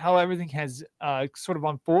everything has sort of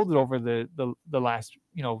unfolded over the last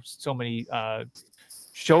so many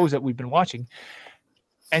shows that we've been watching,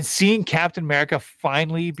 and seeing Captain America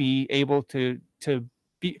finally be able to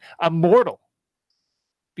be immortal,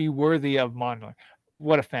 be worthy of Modular.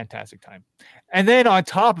 What a fantastic time. And then on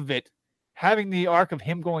top of it, having the arc of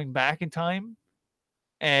him going back in time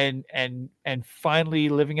and finally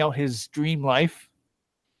living out his dream life.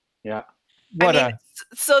 Yeah.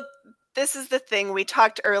 So this is the thing we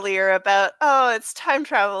talked earlier about, it's time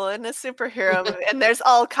travel and a superhero movie, and there's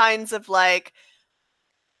all kinds of like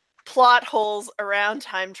plot holes around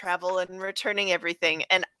time travel and returning everything.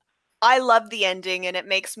 And I love the ending, and it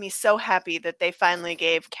makes me so happy that they finally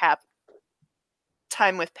gave Cap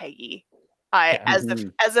time with Peggy.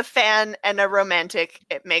 As a fan and a romantic,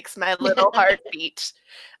 it makes my little heart beat.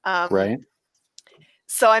 Right.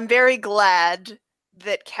 So I'm very glad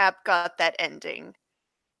that Cap got that ending,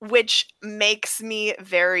 which makes me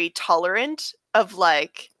very tolerant of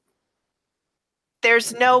like,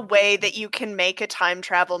 there's no way that you can make a time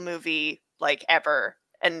travel movie like ever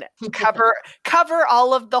and cover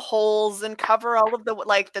all of the holes and cover all of the,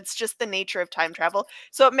 like, that's just the nature of time travel.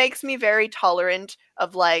 So it makes me very tolerant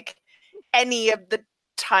of like any of the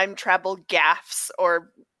time travel gaffes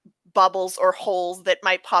or bubbles or holes that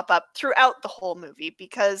might pop up throughout the whole movie,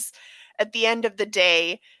 because at the end of the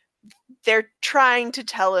day, they're trying to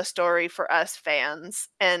tell a story for us fans,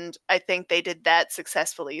 and I think they did that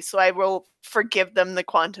successfully. So I will forgive them the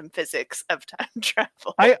quantum physics of time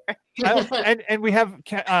travel. And we have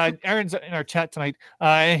Aaron's in our chat tonight,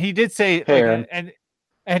 and he did say, Hey,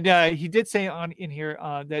 and he did say in here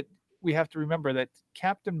that we have to remember that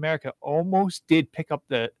Captain America almost did pick up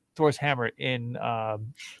the Thor's hammer in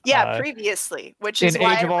previously, which is in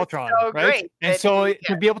why Age of it was Ultron, so right? great. And so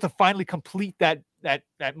to be able to finally complete that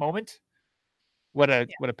moment, what a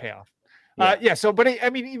payoff. So but I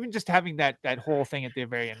mean, even just having that whole thing at the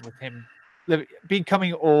very end with him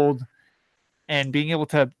becoming old and being able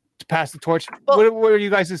to pass the torch. What are you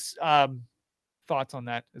guys' thoughts on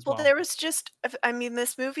that as well? Well, there was just, I mean,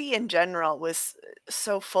 this movie in general was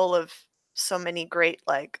so full of so many great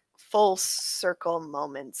like full circle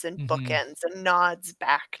moments and bookends and nods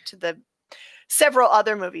back to the several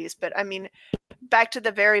other movies. But I mean, back to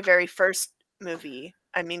the very, very first movie,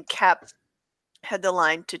 I mean, Cap had the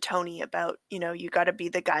line to Tony about, you got to be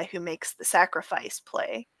the guy who makes the sacrifice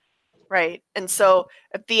play, right? And so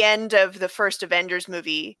at the end of the first Avengers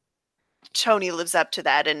movie, Tony lives up to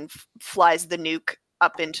that and flies the nuke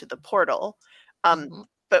up into the portal.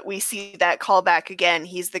 But we see that callback again.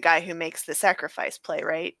 He's the guy who makes the sacrifice play,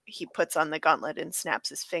 right? He puts on the gauntlet and snaps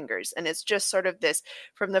his fingers. And it's just sort of this,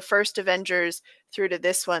 from the first Avengers through to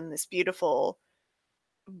this one, this beautiful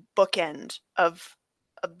bookend of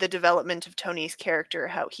the development of Tony's character,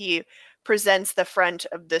 how he presents the front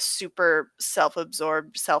of this super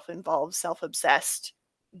self-absorbed, self-involved, self-obsessed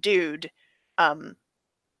dude. But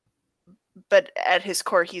at his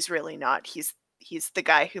core, he's really not. He's the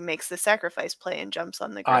guy who makes the sacrifice play and jumps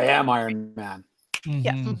on the ground. I am Iron Man.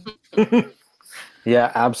 Yeah.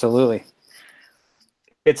 Yeah, absolutely.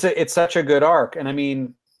 It's such a good arc. And I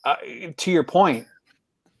mean, to your point,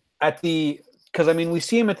 because I mean, we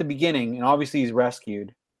see him at the beginning, and obviously he's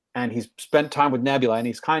rescued, and he's spent time with Nebula, and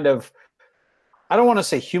he's kind of, I don't want to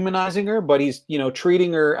say humanizing her, but he's,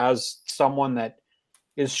 treating her as someone that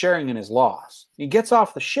is sharing in his loss. He gets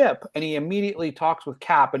off the ship, and he immediately talks with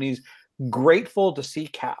Cap, and he's grateful to see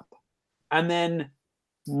Cap. And then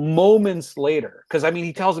moments later, because I mean,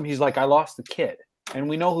 he tells him, he's like, I lost the kid. And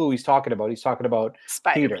we know who he's talking about. He's talking about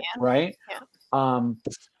Spider-Man. Peter, right? Yeah.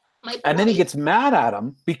 And then he gets mad at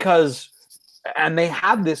him because, and they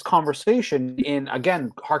have this conversation in,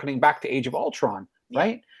 again, harkening back to Age of Ultron,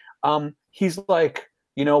 right? He's like,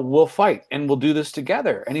 we'll fight and we'll do this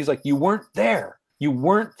together. And he's like, you weren't there. You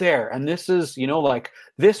weren't there. And this is, like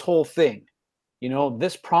this whole thing,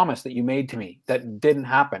 this promise that you made to me that didn't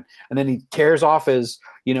happen. And then he tears off his,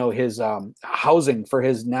 his housing for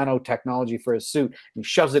his nanotechnology for his suit. And he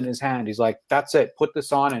shoves it in his hand. He's like, that's it. Put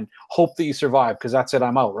this on and hope that you survive, because that's it.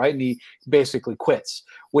 I'm out, right? And he basically quits,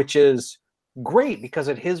 which is great because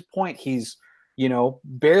at his point, he's,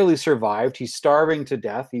 barely survived. He's starving to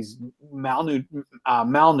death. He's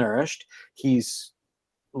malnourished. He's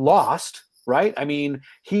lost. Right? I mean,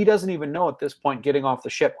 he doesn't even know at this point, getting off the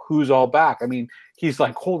ship, who's all back. I mean, he's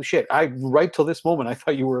like, holy shit, right till this moment, I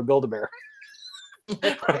thought you were a Build-A-Bear.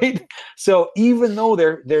 Right? So even though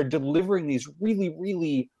they're delivering these really,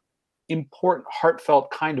 really important, heartfelt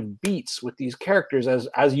kind of beats with these characters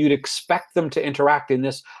as you'd expect them to interact in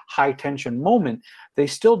this high tension moment, they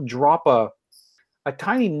still drop a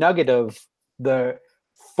tiny nugget of the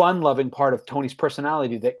fun-loving part of Tony's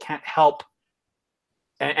personality that can't help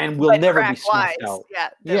and will never be snuffed out.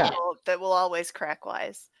 That will always crack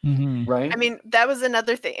wise. Right? I mean, that was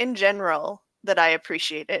another thing in general that I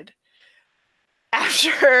appreciated.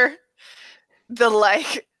 After the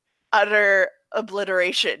like utter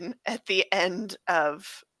obliteration at the end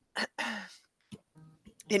of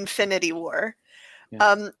Infinity War,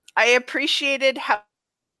 I appreciated how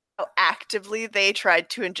actively they tried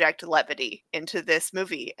to inject levity into this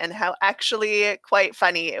movie and how actually quite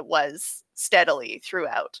funny it was steadily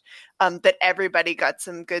throughout. That everybody got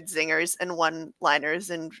some good zingers and one-liners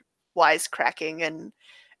and wisecracking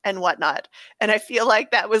and whatnot. And I feel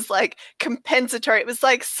like that was like compensatory. It was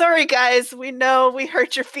like, sorry guys, we know we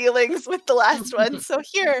hurt your feelings with the last one. So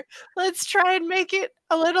here, let's try and make it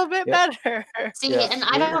a little bit better. See, and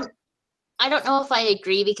I don't know if I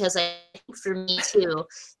agree, because I think for me too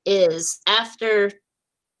is after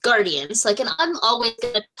Guardians, like, and I'm always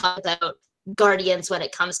going to talk about Guardians when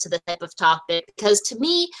it comes to the type of topic, because to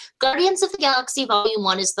me, Guardians of the Galaxy Volume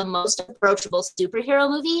 1 is the most approachable superhero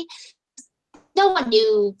movie. No one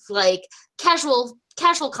knew, like, casual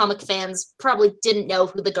comic fans probably didn't know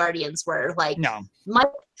who the Guardians were. Like, no.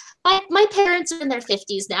 My parents are in their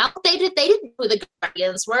 50s now. They didn't know who the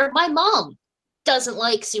Guardians were. My mom doesn't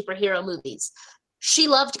like superhero movies. She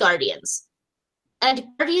loved Guardians. And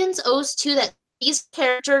Guardians owes to that these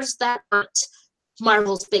characters that aren't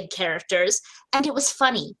Marvel's big characters, and it was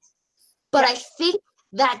funny. But I think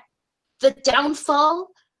that the downfall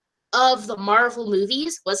of the Marvel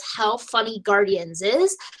movies was how funny Guardians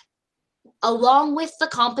is, along with the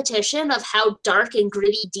competition of how dark and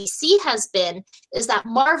gritty DC has been, is that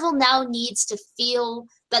Marvel now needs to feel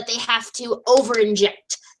that they have to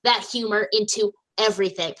over-inject that humor into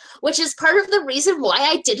everything, which is part of the reason why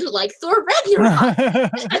I didn't like Thor Ragnarok.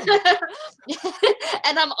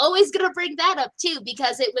 And I'm always going to bring that up too,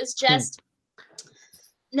 because it was just...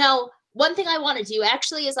 Now, one thing I want to do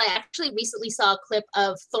actually is I actually recently saw a clip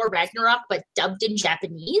of Thor Ragnarok, but dubbed in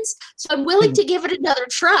Japanese. So I'm willing to give it another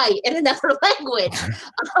try in another language,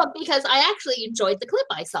 because I actually enjoyed the clip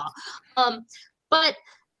I saw. But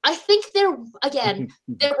I think there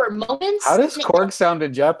were moments... How does Korg sound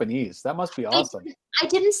in Japanese? That must be awesome. I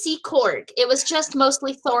didn't see Korg. It was just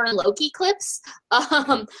mostly Thor and Loki clips.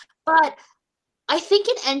 But I think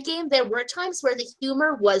in Endgame, there were times where the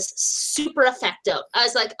humor was super effective. I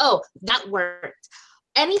was like, oh, that worked.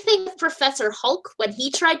 Anything with Professor Hulk, when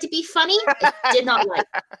he tried to be funny, I did not like.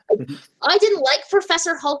 I didn't like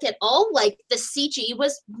Professor Hulk at all. Like, the CG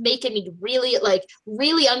was making me really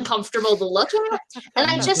uncomfortable to look at.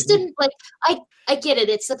 And I just didn't like, I get it.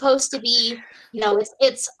 It's supposed to be,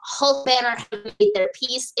 it's Hulk Banner having made their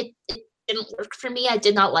peace. It didn't work for me. I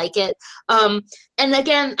did not like it. And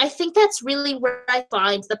again, I think that's really where I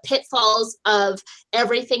find the pitfalls of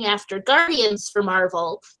everything after Guardians for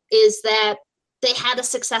Marvel, is that they had a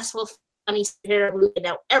successful funny superhero movie, and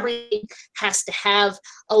now everything has to have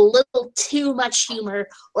a little too much humor,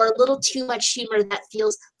 or a little too much humor that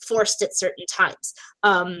feels forced at certain times.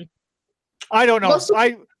 I don't know.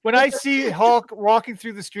 When I see Hulk walking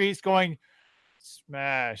through the streets going,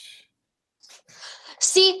 smash.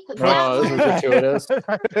 See, this was gratuitous. that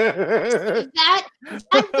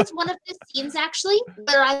was one of the scenes actually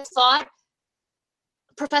where I thought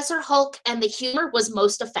Professor Hulk and the humor was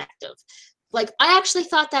most effective. Like, I actually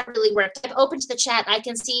thought that really worked. I've opened the chat. I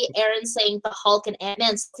can see Aaron saying the Hulk and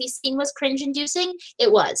Ant-Man scene was cringe-inducing.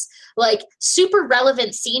 It was. Like, super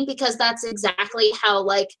relevant scene, because that's exactly how,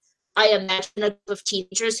 like, I imagine a group of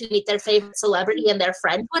teenagers who meet their favorite celebrity and their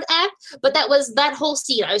friend would act. But that whole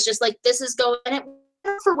scene, I was just like, this is going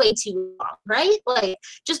for way too long, right? Like,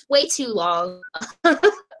 just way too long.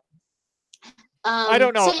 I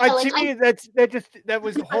don't know. So, to me, that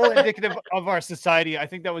was whole indicative of our society. I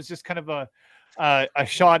think that was just kind of a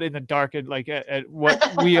shot in the dark at like at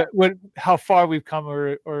how far we've come,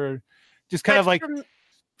 or just kind of like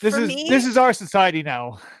this is our society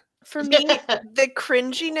now. For me, the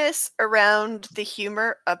cringiness around the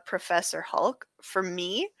humor of Professor Hulk, for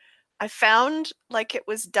me, I found like it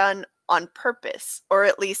was done on purpose, or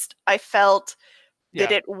at least I felt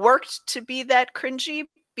that it worked to be that cringy.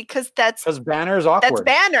 Because Banner's awkward.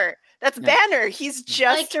 That's Banner. He's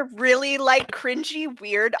just a really like cringy,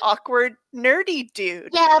 weird, awkward, nerdy dude.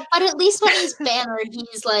 Yeah, but at least when he's Banner,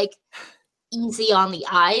 he's like easy on the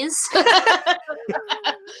eyes.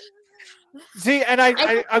 See, and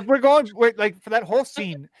we're like for that whole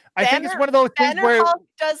scene. I think it's one of those things where Hulk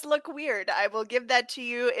does look weird. I will give that to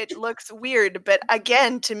you. It looks weird, but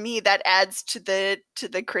again, to me, that adds to the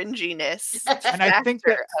cringiness. And I think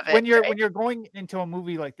that when you're going into a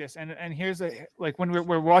movie like this, and here's when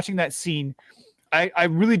we're watching that scene, I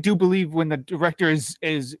really do believe when the director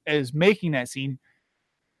is making that scene,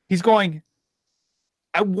 he's going,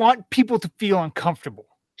 I want people to feel uncomfortable.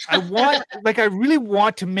 I really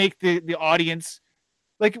want to make the audience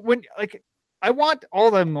I want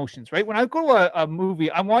all the emotions, right? When I go to a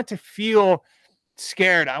movie, I want to feel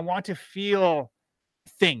scared. I want to feel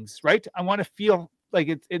things, right? I want to feel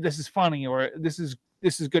like this is funny, or this is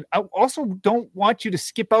good. I also don't want you to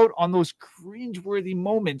skip out on those cringeworthy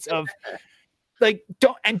moments of like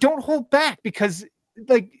don't hold back, because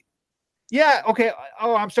like, yeah, okay,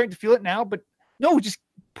 I'm starting to feel it now, but no, just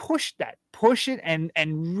push it and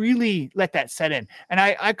really let that set in. And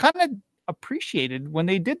I kind of appreciated when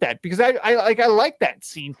they did that, because I like that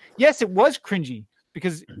scene. Yes, it was cringy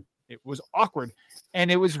because it was awkward and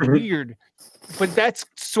it was weird, but that's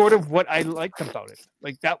sort of what I liked about it.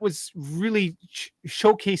 Like, that was really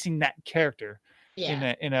showcasing that character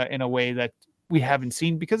in a way that we haven't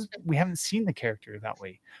seen, because we haven't seen the character that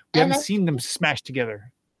way. We haven't seen them smashed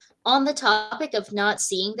together. On the topic of not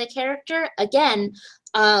seeing the character, again,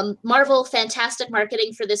 Marvel, fantastic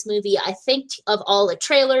marketing for this movie. I think of all the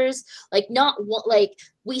trailers, like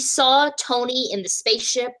we saw Tony in the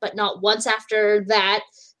spaceship, but not once after that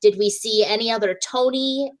did we see any other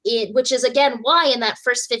Tony. Which is again why in that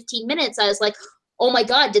first 15 minutes I was like, oh my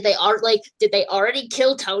God, did they already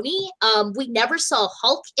kill Tony? We never saw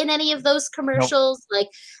Hulk in any of those commercials. Nope.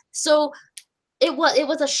 So. It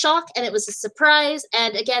was a shock and it was a surprise.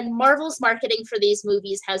 And again, Marvel's marketing for these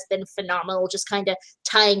movies has been phenomenal, just kind of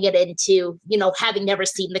tying it into, having never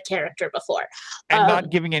seen the character before. And not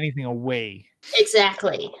giving anything away.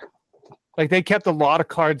 Exactly. Like, they kept a lot of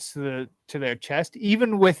cards to their chest,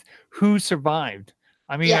 even with who survived.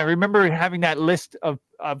 I mean, I remember having that list of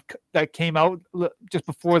that came out just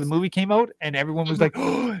before the movie came out, and everyone was like,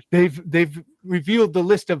 "Oh, they've revealed the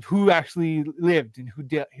list of who actually lived and who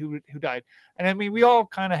died." And I mean, we all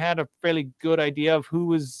kind of had a fairly good idea of who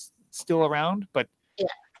was still around, but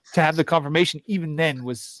to have the confirmation even then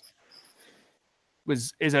is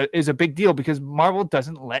a big deal, because Marvel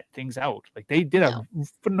doesn't let things out. Like, they did a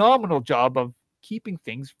phenomenal job of keeping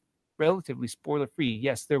things relatively spoiler free.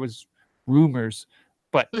 Yes, there was rumors,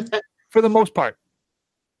 but for the most part,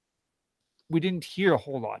 we didn't hear a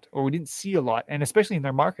whole lot, or we didn't see a lot. And especially in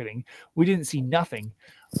their marketing, we didn't see nothing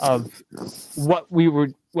of what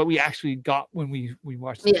we actually got when we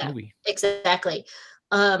watched the movie. Exactly.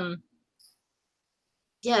 I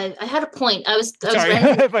had a point. I was Sorry.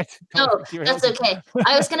 ready. No, that's okay.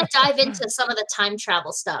 I was going to dive into some of the time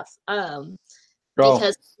travel stuff.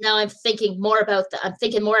 Because now I'm thinking more about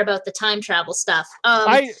the time travel stuff.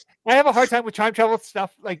 I have a hard time with time travel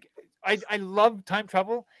stuff. Like, I love time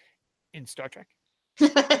travel in Star Trek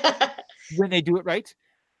when they do it right,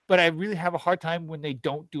 but I really have a hard time when they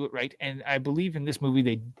don't do it right. And I believe in this movie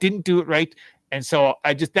they didn't do it right, and so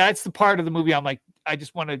that's the part of the movie I'm like, I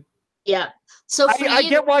just want to. Yeah. So I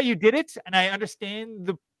get why you did it, and I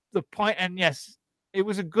understand the point. And yes, it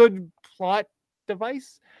was a good plot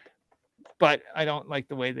device, but I don't like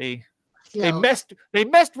the way they messed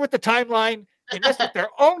with the timeline. They messed with their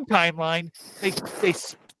own timeline. They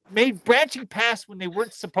made branching paths when they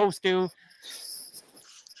weren't supposed to.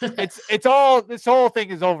 It's all, this whole thing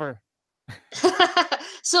is over.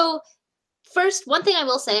 So first, one thing I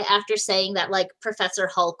will say after saying that, like, Professor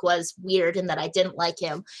Hulk was weird and that I didn't like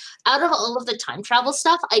him, out of all of the time travel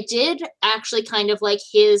stuff, I did actually kind of like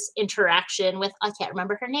his interaction with, I can't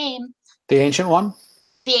remember her name. The Ancient One?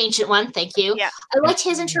 The Ancient One, thank you. Yeah. I liked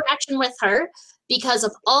his interaction with her because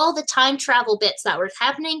of all the time travel bits that were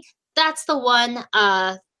happening. That's the one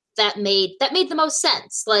that made the most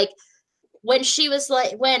sense. Like, when she was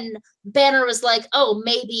like, when Banner was like, oh,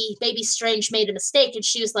 maybe Strange made a mistake, and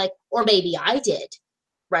she was like, or maybe I did,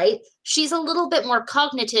 right? She's a little bit more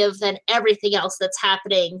cognitive than everything else that's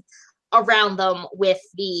happening around them with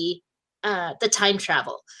the time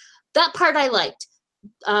travel. That part I liked.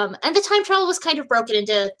 And the time travel was kind of broken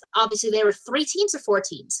into, obviously there were 3 teams or 4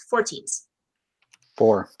 teams? 4 teams.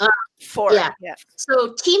 4. 4. Yeah.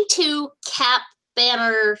 So team 2, Cap,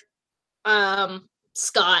 Banner,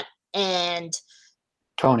 Scott, and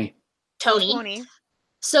Tony.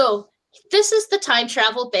 So this is the time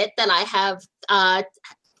travel bit that I have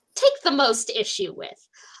take the most issue with.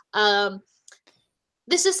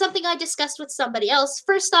 This is something I discussed with somebody else.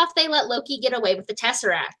 First off, they let Loki get away with the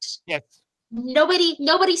Tesseract. Yes.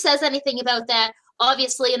 Nobody says anything about that.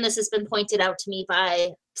 Obviously, and this has been pointed out to me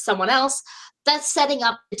by someone else, that's setting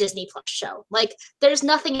up the Disney Plus show. Like, there's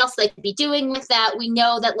nothing else they could be doing with that. We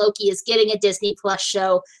know that Loki is getting a Disney Plus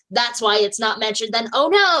show. That's why it's not mentioned. Then, oh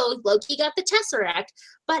no, Loki got the Tesseract.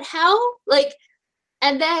 But how? Like,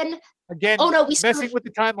 and then again, we messing with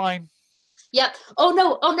the timeline. Yep. Oh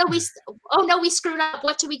no, we screwed up.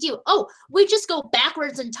 What do we do? Oh, we just go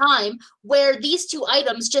backwards in time, where these 2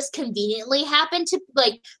 items just conveniently happen to,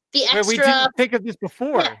 like, the extra. We didn't think of this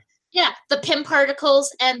before. Yeah, the Pym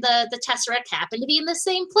particles and the Tesseract happen to be in the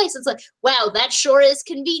same place. It's like, wow, that sure is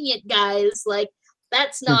convenient, guys. Like,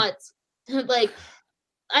 that's not like,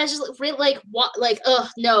 I just really like what, like, oh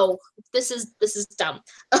no, this is dumb.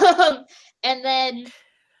 And then,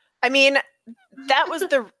 I mean, that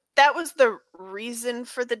was the reason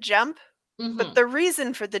for the jump. But the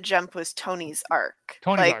reason for the jump was Tony's arc.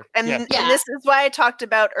 Tony's arc. And this is why I talked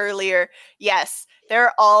about earlier. Yes, there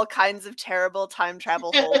are all kinds of terrible time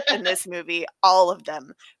travel holes in this movie, all of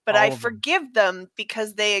them. But I forgive them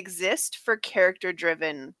because they exist for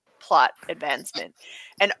character-driven plot advancement.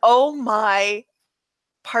 And oh my,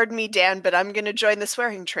 pardon me, Dan, but I'm going to join the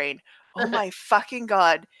swearing train. Oh my fucking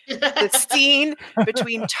God. The scene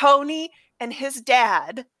between Tony and his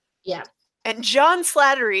dad. Yeah. And John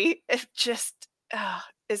Slattery just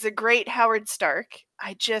is a great Howard Stark.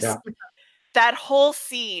 That whole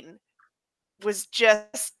scene was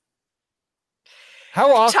just.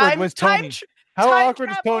 How awkward was Tony? How awkward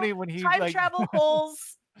is Tony when he time travel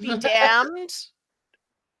holes be damned?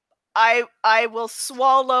 I will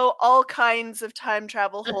swallow all kinds of time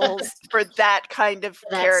travel holes for that kind of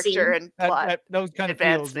character and plot those kind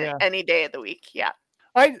advancement of feels, any day of the week. Yeah.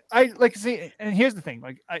 I like to see, and here's the thing,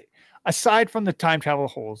 aside from the time travel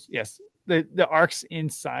holes, yes, the arcs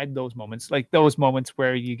inside those moments, like those moments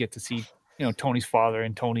where you get to see, Tony's father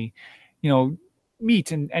and Tony,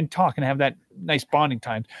 meet and talk and have that nice bonding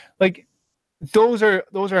time. Like those are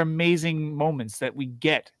amazing moments that we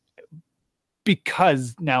get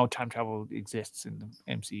because now time travel exists in the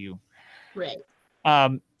MCU. Right.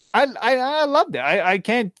 I loved it. I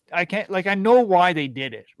can't like, I know why they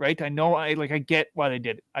did it, right? I know I get why they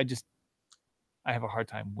did it. I have a hard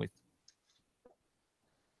time with.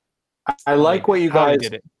 I like what you guys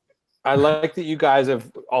did it. I like that you guys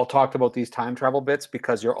have all talked about these time travel bits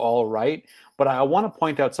because you're all right. But I want to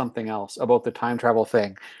point out something else about the time travel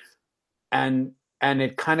thing. And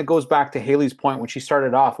it kind of goes back to Haley's point when she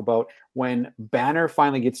started off about when Banner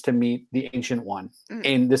finally gets to meet the Ancient One.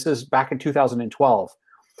 And this is back in 2012.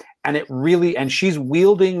 And she's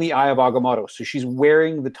wielding the Eye of Agamotto. So she's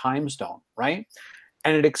wearing the time stone, right?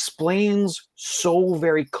 And it explains so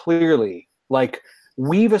very clearly, like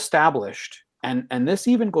we've established, and this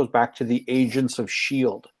even goes back to the Agents of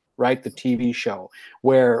S.H.I.E.L.D., right? The TV show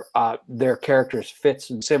where their characters,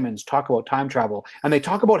 Fitz and Simmons, talk about time travel. And they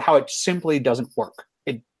talk about how it simply doesn't work.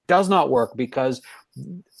 It does not work because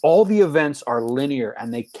all the events are linear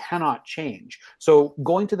and they cannot change. So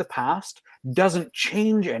going to the past doesn't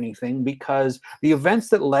change anything because the events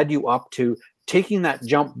that led you up to taking that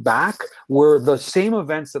jump back were the same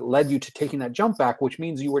events that led you to taking that jump back, which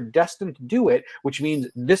means you were destined to do it, which means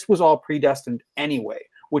this was all predestined anyway,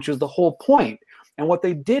 which was the whole point. And what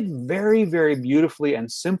they did very, very beautifully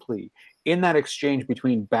and simply in that exchange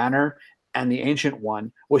between Banner and the Ancient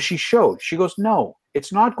One was she goes, no,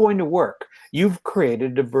 it's not going to work. You've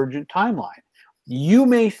created a divergent timeline. You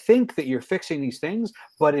may think that you're fixing these things,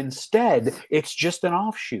 but instead it's just an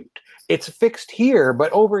offshoot. It's fixed here,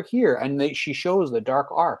 but over here. And she shows the dark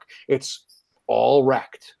arc. It's all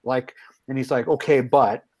wrecked. And he's like, okay,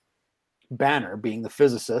 but Banner, being the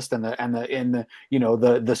physicist and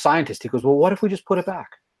the scientist, he goes, well, what if we just put it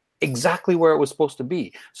back exactly where it was supposed to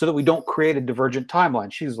be so that we don't create a divergent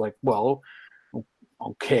timeline? She's like, well,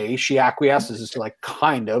 okay. She acquiesces, is like,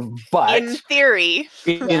 kind of, but in theory,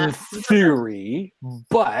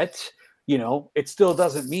 but it still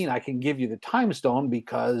doesn't mean I can give you the time stone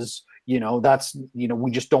because that's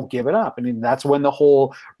we just don't give it up. I mean, that's when the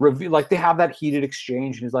whole review, like they have that heated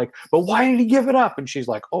exchange, and he's like, but why did he give it up? And she's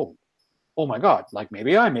like, oh my God, like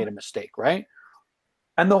maybe I made a mistake, right?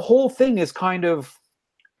 And the whole thing is kind of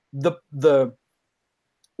the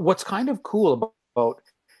what's kind of cool about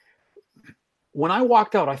when I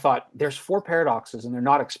walked out, I thought there's 4 paradoxes and they're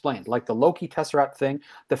not explained. Like the Loki Tesseract thing,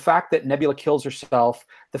 the fact that Nebula kills herself,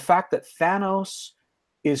 the fact that Thanos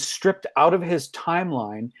is stripped out of his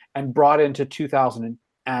timeline and brought into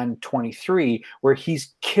 2023, where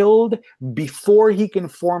he's killed before he can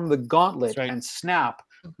form the gauntlet and snap,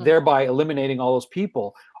 thereby eliminating all those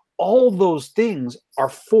people. All those things are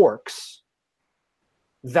forks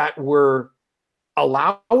that were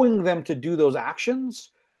allowing them to do those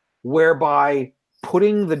actions, whereby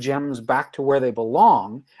putting the gems back to where they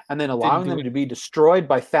belong and then allowing them to be destroyed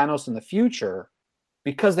by Thanos in the future,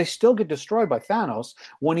 because they still get destroyed by Thanos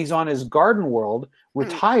when he's on his garden world,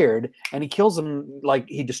 retired, and he kills them, like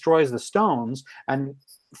he destroys the stones, and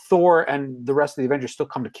Thor and the rest of the Avengers still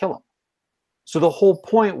come to kill him. So the whole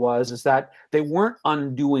point is that they weren't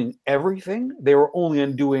undoing everything. They were only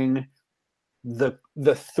undoing the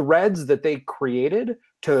threads that they created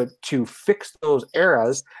to fix those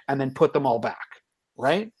eras and then put them all back,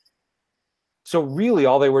 right? So really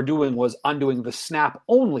all they were doing was undoing the snap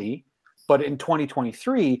only, but in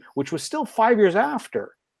 2023, which was still 5 years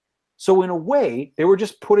after. So in a way, they were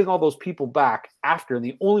just putting all those people back after, and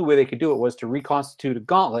the only way they could do it was to reconstitute a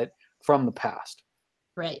gauntlet from the past.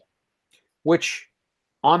 Right. Which,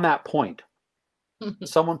 on that point,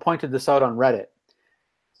 someone pointed this out on Reddit.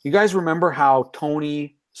 You guys remember how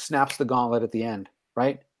Tony snaps the gauntlet at the end,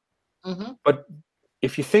 right? Mm-hmm. But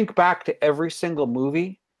if you think back to every single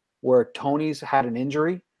movie where Tony's had an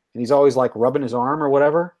injury and he's always like rubbing his arm or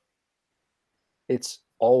whatever, it's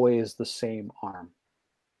always the same arm.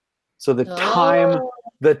 So the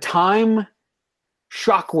time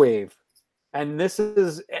shockwave,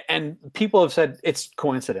 and people have said it's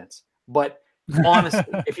coincidence, but honestly,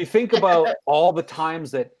 if you think about all the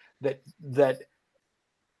times that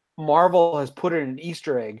Marvel has put in an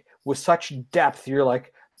Easter egg with such depth, you're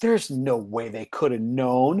like, there's no way they could have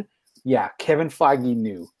known. Yeah, Kevin Feige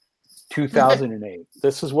knew. 2008.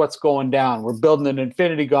 This is what's going down. We're building an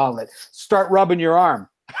Infinity Gauntlet. Start rubbing your arm.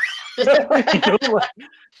 Do you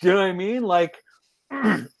know what I mean? Like,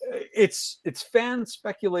 it's fan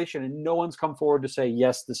speculation, and no one's come forward to say,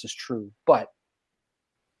 yes, this is true. But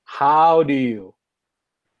how do you,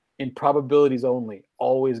 in probabilities only,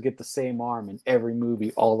 always get the same arm in every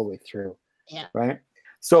movie all the way through? Yeah. Right?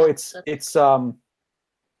 So it's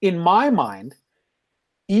in my mind,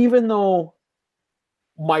 even though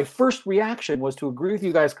my first reaction was to agree with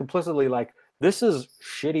you guys complicitly, like, this is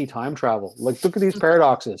shitty time travel. Like, look at these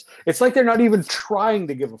paradoxes. It's like they're not even trying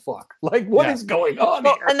to give a fuck. Like, what is going on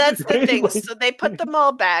here? And that's the thing. So they put them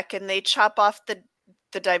all back and they chop off the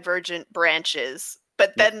divergent branches.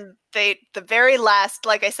 But then the very last,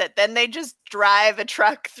 like I said, then they just drive a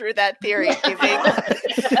truck through that theory,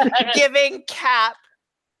 giving Cap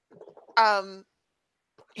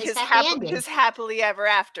his happily ever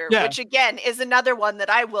after, which again is another one that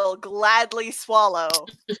I will gladly swallow.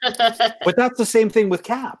 But that's the same thing with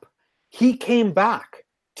Cap. He came back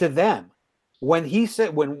to them when he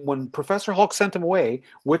said when Professor Hulk sent him away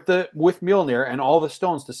with Mjolnir and all the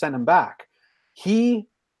stones to send him back. He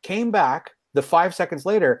came back the 5 seconds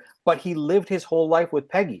later, but he lived his whole life with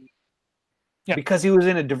Peggy because he was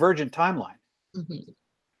in a divergent timeline. Mm-hmm.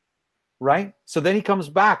 Right? So then he comes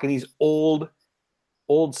back and he's old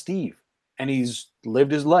Steve, and he's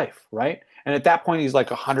lived his life, right? And at that point, he's like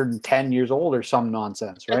 110 years old or some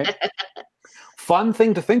nonsense, right? Fun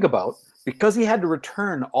thing to think about, because he had to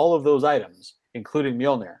return all of those items, including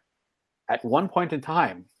Mjolnir. At one point in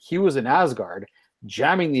time, he was in Asgard,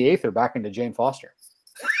 jamming the Aether back into Jane Foster.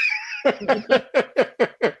 Okay,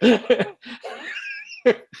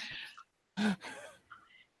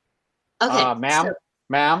 ma'am,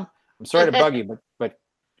 I'm sorry to bug you, but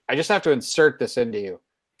I just have to insert this into you.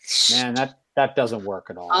 Man, that doesn't work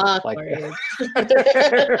at all. Like,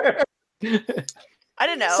 I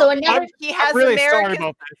don't know. So he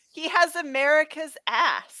has America's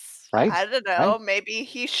ass. Right? I don't know. Right? Maybe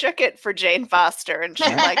he shook it for Jane Foster and she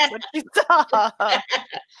liked what she saw.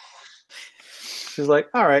 She's like,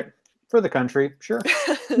 all right, for the country, sure.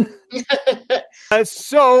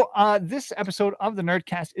 So this episode of the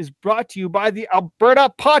Nerdcast is brought to you by the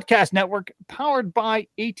Alberta Podcast Network, powered by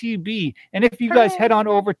ATB. And if you guys head on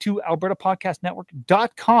over to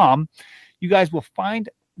albertapodcastnetwork.com, you guys will find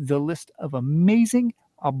the list of amazing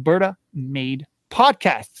Alberta-made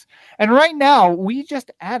podcasts. And right now, we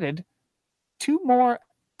just added 2 more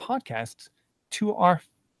podcasts to our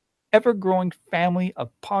ever-growing family of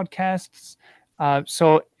podcasts.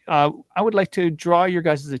 So I would like to draw your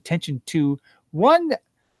guys' attention to one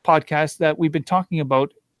podcast that we've been talking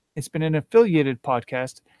about. It's been an affiliated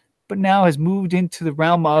podcast, but now has moved into the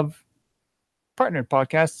realm of partnered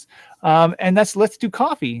podcasts. And that's Let's Do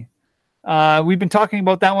Coffee. We've been talking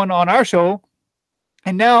about that one on our show,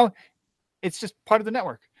 and now it's just part of the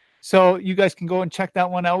network. So you guys can go and check that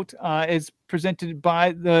one out. It's presented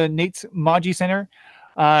by the Nate's Maji Center.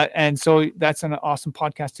 And so that's an awesome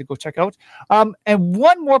podcast to go check out. And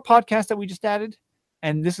one more podcast that we just added,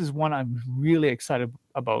 and this is one I'm really excited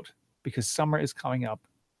about because summer is coming up.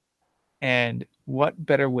 And what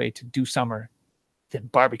better way to do summer than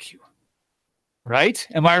barbecue? Right?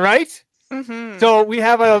 Am I right? Mm-hmm. So we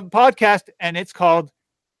have a podcast, and it's called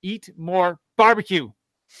Eat More Barbecue.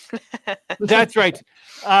 That's right.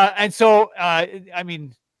 And so, I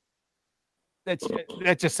mean, that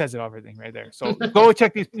just says it everything right there. So go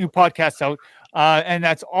check these new podcasts out. And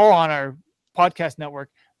that's all on our podcast network,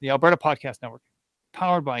 the Alberta Podcast Network,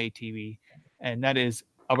 powered by ATV. And that is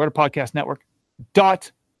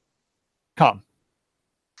albertapodcastnetwork.com.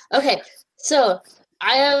 Okay, so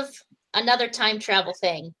I have another time travel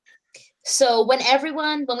thing. So when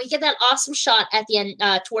we get that awesome shot at the end,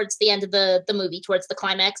 towards the end of the movie, towards the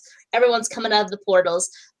climax, everyone's coming out of the portals.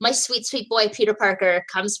 My sweet, sweet boy, Peter Parker,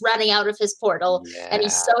 comes running out of his portal, and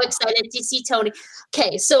he's so excited to see Tony.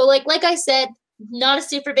 Okay, so like I said, not a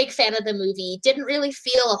super big fan of the movie. Didn't really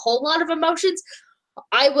feel a whole lot of emotions.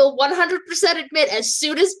 I will 100% admit, as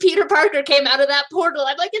soon as Peter Parker came out of that portal,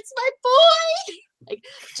 I'm like, it's my boy! Like,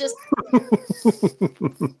 just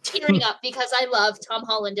tearing up because I love Tom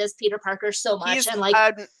Holland as Peter Parker so much. He's and like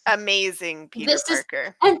an amazing Peter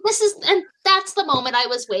Parker. And that's the moment I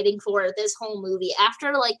was waiting for this whole movie.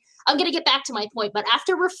 After, like, I'm going to get back to my point, but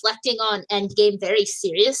after reflecting on Endgame very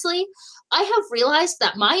seriously, I have realized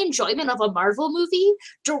that my enjoyment of a Marvel movie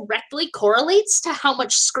directly correlates to how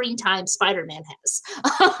much screen time Spider-Man has.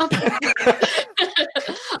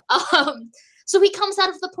 So he comes out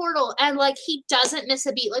of the portal and, like, he doesn't miss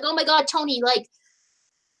a beat. Like, oh my God, Tony, like,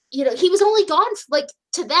 you know, he was only gone, like,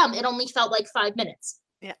 to them, it only felt like 5 minutes.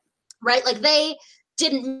 Yeah. Right? Like, they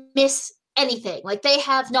didn't miss anything. Like, they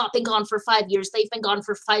have not been gone for 5 years. They've been gone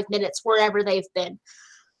for 5 minutes, wherever they've been.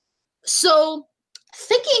 So,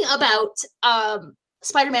 thinking about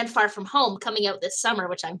Spider-Man Far From Home coming out this summer,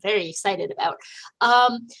 which I'm very excited about,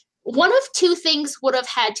 one of two things would have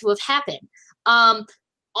had to have happened.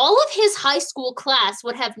 All of his high school class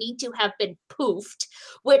would have need to have been poofed,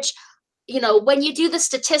 which, you know, when you do the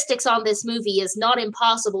statistics on this movie is not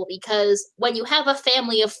impossible, because when you have a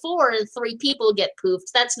family of 4 and 3 people get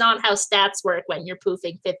poofed, that's not how stats work when you're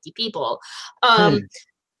poofing 50 people.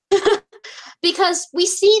 Because we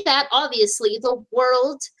see that, obviously, the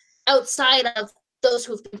world outside of those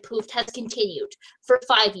who've been poofed has continued for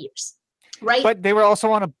 5 years, right? But they were also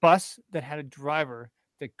on a bus that had a driver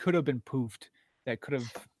that could have been poofed. That could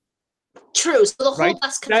have. True. So the whole right?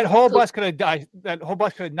 bus could that have whole poofed. bus could have died. That whole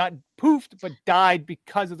bus could have not poofed, but died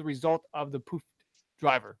because of the result of the poofed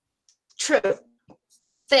driver. True.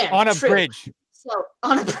 There. On a true. bridge. So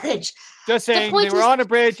on a bridge. Just saying, they were on a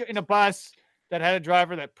bridge in a bus that had a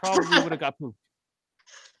driver that probably would have got poofed.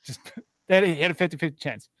 Just that he had a 50-50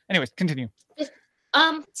 chance. Anyways, continue.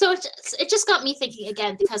 So it just got me thinking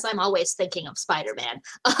again, because I'm always thinking of Spider-Man.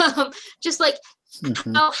 Just like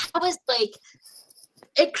how is, like,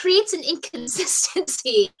 it creates an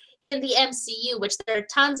inconsistency in the MCU, which there are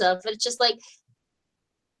tons of. But it's just like,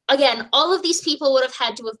 again, all of these people would have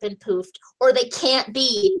had to have been poofed, or they can't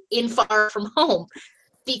be in Far From Home,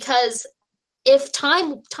 because if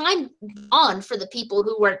time on for the people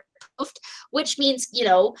who weren't poofed, which means, you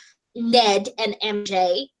know, Ned and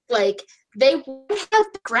MJ, like, they would have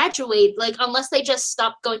graduated, like, unless they just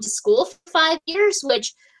stopped going to school for 5 years,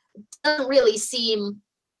 which doesn't really seem,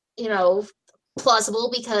 you know, plausible,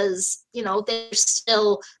 because, you know, there's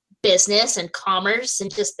still business and commerce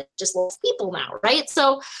and just less people now, right?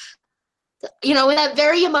 So, you know, in that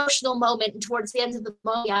very emotional moment towards the end of the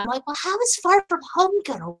movie, I'm like, well, how is Far From Home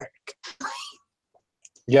gonna work?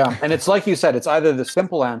 Yeah, and it's like you said, it's either the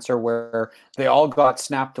simple answer where they all got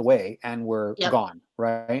snapped away and were gone,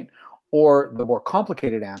 right? Or the more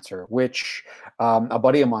complicated answer, which a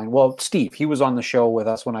buddy of mine, well, Steve, he was on the show with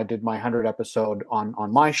us when I did my 100 episode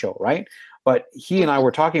on my show, right? But he and I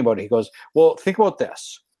were talking about it. He goes, well, think about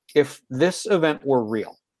this. If this event were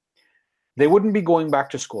real, they wouldn't be going back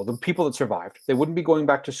to school. The people that survived, they wouldn't be going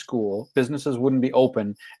back to school. Businesses wouldn't be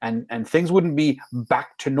open, and things wouldn't be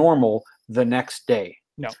back to normal the next day.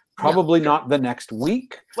 No. Probably not the next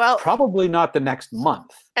week. Well, probably not the next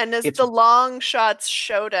month. And as the long shots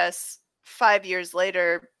showed us, 5 years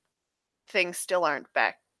later, things still aren't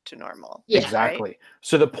back to normal. Yeah, exactly. Right?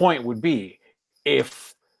 So the point would be,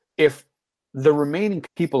 if the remaining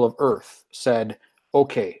people of Earth said,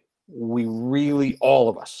 okay, we really, all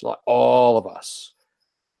of us,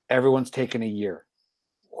 everyone's taken a year.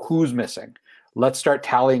 Who's missing? Let's start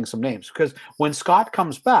tallying some names. Because when Scott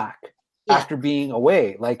comes back after being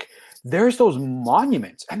away, like, there's those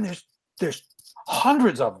monuments, and there's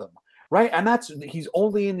hundreds of them, right? And he's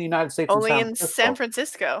only in the United States. Only in San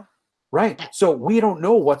Francisco. Right. So we don't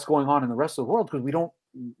know what's going on in the rest of the world, because we don't.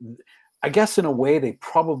 I guess in a way they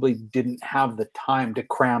probably didn't have the time to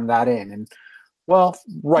cram that in, and well,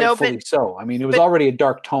 rightfully so. I mean, it was already a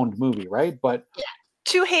dark-toned movie, right? But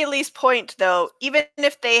to Haley's point, though, even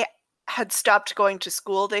if they had stopped going to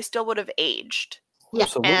school, they still would have aged. Yeah.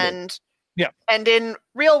 Absolutely. And in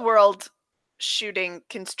real world shooting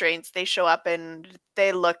constraints, they show up and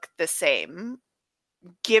they look the same,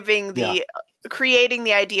 creating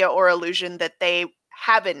the idea or illusion that they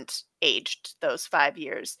haven't aged those 5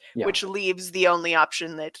 years, which leaves the only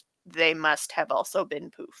option that they must have also been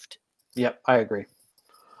poofed. Yep, I agree.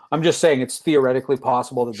 I'm just saying it's theoretically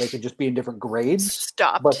possible that they could just be in different grades,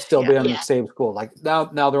 but still be on the same school. Like now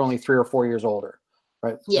they're only 3 or 4 years older,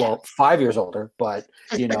 right? Yeah. Well, 5 years older, but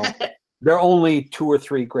you know, they're only 2 or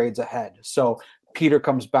 3 grades ahead. So Peter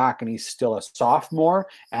comes back and he's still a sophomore,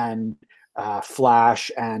 and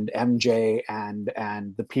Flash and MJ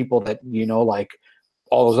and the people that, you know, like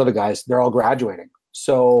all those other guys, they're all graduating,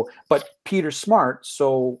 So, but Peter's smart,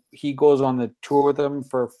 so he goes on the tour with them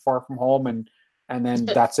for Far From Home, and then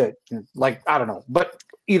that's it. Like, I don't know, but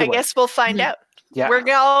either way, I guess we'll find out. Yeah, we're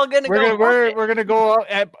all gonna go. We're gonna go out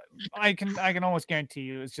at. I can almost guarantee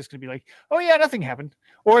you it's just gonna be like, oh yeah, nothing happened,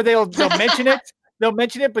 or they'll mention it. They'll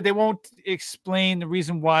mention it, but they won't explain the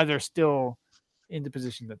reason why they're still in the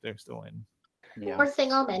position that they're still in. One more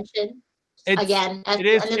thing I'll mention. It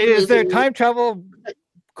is their time travel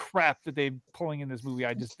crap that they're pulling in this movie.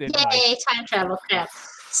 I just didn't like. Yay, time travel crap.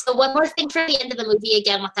 So one more thing for the end of the movie,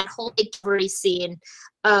 again, with that whole big cavalry scene,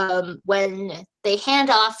 when they hand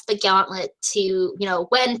off the gauntlet to,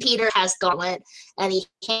 when Peter has gauntlet, and he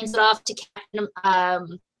hands it off to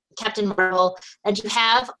Captain Marvel, and you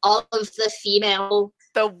have all of the female,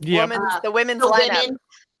 the women's lineup.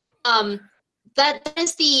 That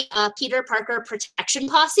is the Peter Parker protection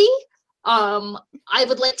posse. I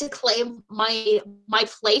would like to claim my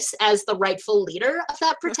place as the rightful leader of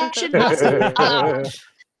that protection posse.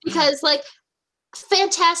 Because,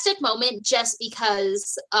 fantastic moment, just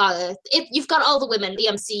because you've got all the women, the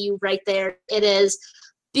MCU right there. It is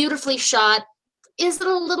beautifully shot. Is it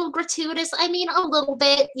a little gratuitous? I mean, a little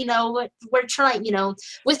bit. We're trying.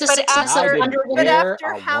 With the success of Wonder Woman. But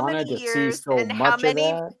after how many years and how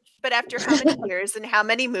many? But after how many years and how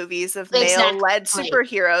many movies of male-led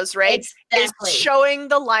superheroes, right? Exactly. Is showing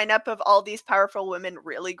the lineup of all these powerful women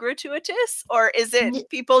really gratuitous, or is it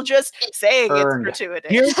people just saying it's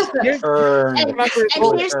gratuitous? Here's the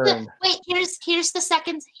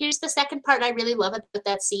second part I really love about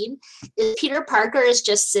that scene. Is Peter Parker is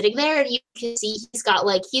just sitting there, and you can see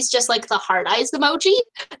he's just like the hard eyes emoji,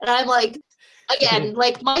 and I'm like. Again,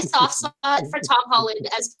 my soft spot for Tom Holland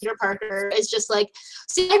as Peter Parker is just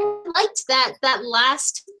see, I liked that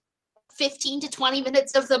last 15 to 20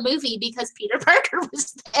 minutes of the movie because Peter Parker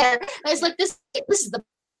was there. I was like, this is the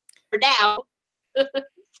for now.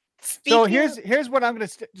 So here's what I'm going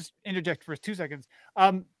to just interject for 2 seconds.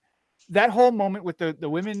 That whole moment with the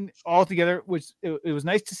women all together, it was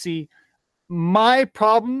nice to see. My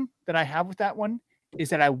problem that I have with that one is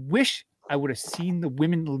that I wish I would have seen the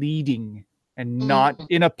women leading and not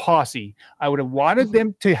in a posse. I would have wanted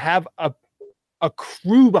them to have a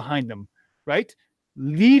crew behind them, right?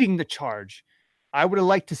 Leading the charge. I would have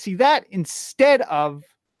liked to see that instead of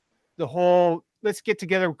the whole let's get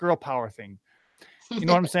together girl power thing. You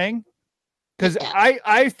know what I'm saying? Because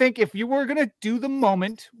I think if you were going to do the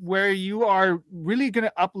moment where you are really going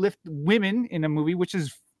to uplift women in a movie, which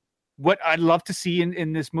is what I'd love to see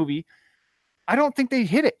in this movie, I don't think they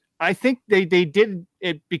hit it. I think they did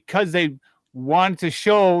it because they wanted to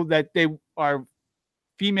show that they are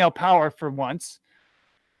female power for once,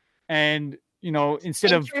 and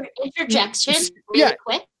instead of interjection, really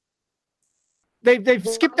quick, they've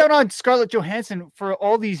skipped out on Scarlett Johansson for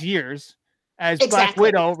all these years as Black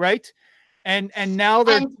Widow, right? And now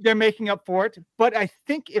they're making up for it. But I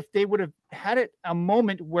think if they would have had a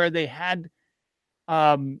moment where they had,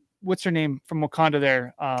 what's her name from Wakanda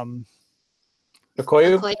there,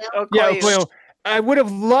 Okoye. Yeah, Okoye. I would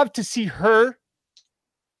have loved to see her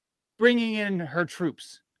bringing in her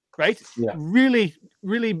troops, right? Yeah. Really,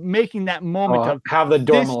 really making that moment of have the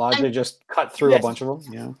Dora Milaje just cut through a bunch of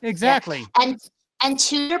them. Yeah, exactly. Yeah. And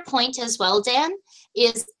to your point as well, Dan,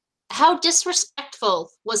 is how disrespectful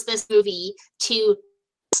was this movie to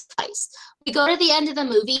Spice? We go to the end of the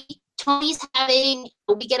movie. We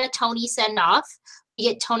get a Tony send off. We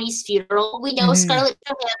get Tony's funeral. We know Scarlett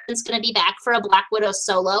Johansson's going to be back for a Black Widow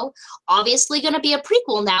solo. Obviously going to be a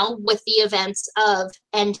prequel now with the events of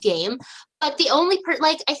Endgame. But the only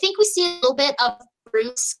I think we see a little bit of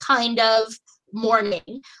Bruce kind of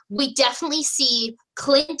mourning. We definitely see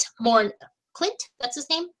Clint mourn. Clint, that's his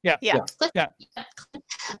name? Yeah. Clint? Yeah.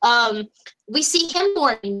 We see him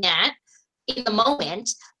mourning Nat in the moment,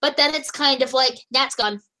 but then it's kind of like Nat's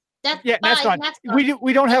gone. Nat's gone.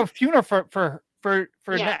 We don't have a funeral for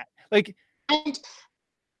Nat. And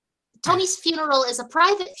Tony's funeral is a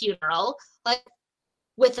private funeral.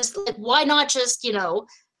 With this, why not just you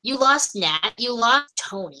lost Nat, you lost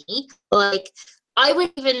Tony. I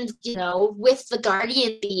would even with the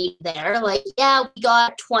Guardian being there, we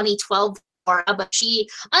got 2012. But I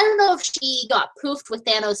don't know if she got poofed with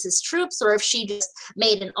Thanos' troops or if she just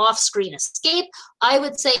made an off-screen escape. I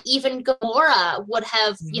would say even Gamora would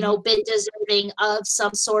have, been deserving of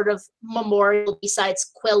some sort of memorial besides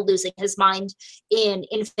Quill losing his mind in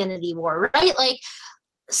Infinity War, right?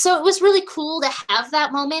 So it was really cool to have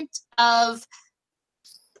that moment of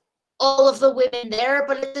all of the women there,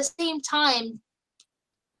 but at the same time,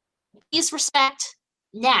 please respect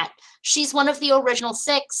Nat. She's one of the original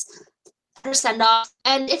 6. Her send off,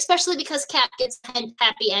 and especially because Cap gets a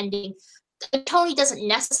happy ending. Tony doesn't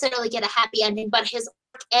necessarily get a happy ending, but his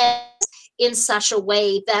arc ends in such a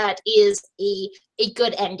way that is a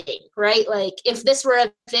good ending, right? Like if this were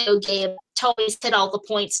a video game, Tony's hit all the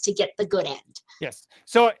points to get the good end. Yes.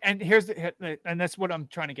 So, and that's what I'm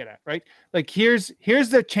trying to get at, right? Like here's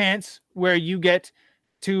the chance where you get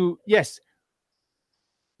to, yes,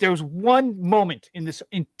 there was one moment in this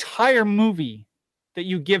entire movie that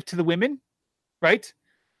you give to the women, right?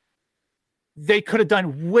 They could have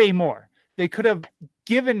done way more. They could have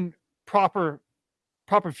given proper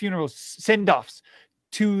funerals, send-offs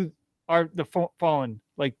to the fallen.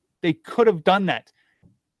 Like they could have done that.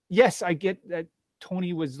 Yes, I get that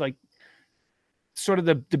Tony was like sort of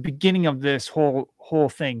the beginning of this whole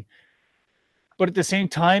thing, but at the same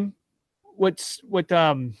time, what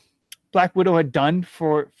Black Widow had done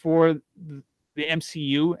for the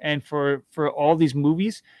MCU and for all these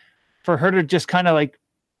movies, for her to just kind of like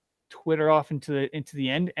Twitter off into the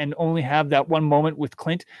end and only have that one moment with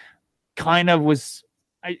Clint, kind of was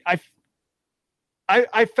I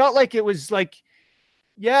felt like it was like,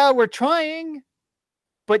 yeah, we're trying,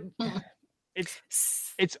 but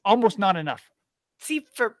it's almost not enough. See,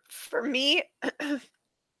 for me,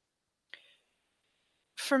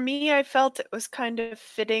 I felt it was kind of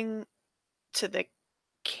fitting to the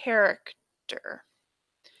character.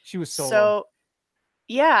 She was so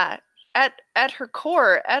yeah, at her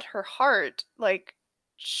core, at her heart, like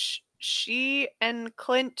she and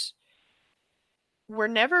Clint were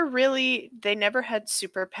never really, they never had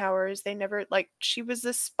superpowers. They never, like, she was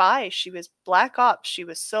a spy. She was Black Ops. She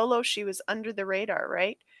was solo. She was under the radar,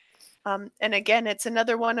 right? And again, it's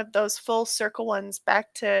another one of those full circle ones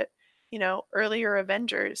back to, earlier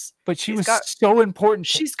Avengers. But she was so important.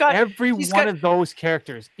 She's got every one of those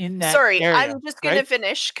characters in that Sorry, area, I'm just going to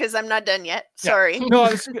finish because I'm not done yet. Sorry. Yeah. No,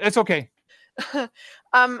 it's okay.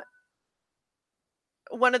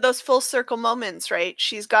 One of those full circle moments, right?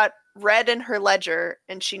 She's got red in her ledger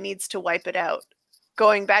and she needs to wipe it out.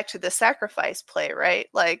 Going back to the sacrifice play, right?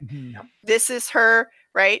 Like, this is her,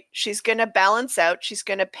 right? She's going to balance out. She's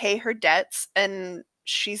going to pay her debts and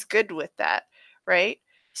she's good with that, right?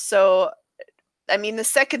 So, I mean, the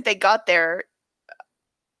second they got there,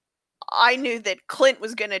 I knew that Clint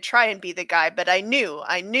was going to try and be the guy, but I knew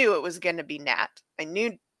it was going to be Nat. I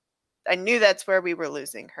knew that's where we were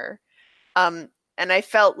losing her. And I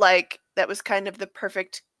felt like that was kind of the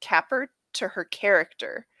perfect capper to her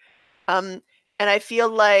character. And I feel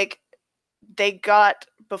like they got,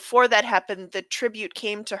 before that happened, the tribute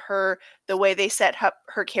came to her the way they set up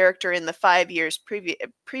her character in the 5 years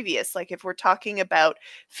previous. Like if we're talking about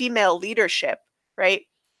female leadership, right?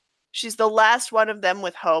 She's the last one of them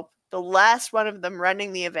with hope, the last one of them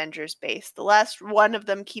running the Avengers base, the last one of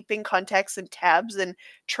them keeping contacts and tabs and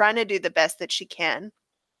trying to do the best that she can.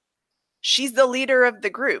 She's the leader of the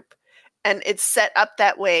group. And it's set up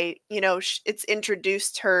that way, it's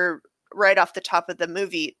introduced her right off the top of the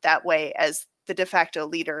movie that way as the de facto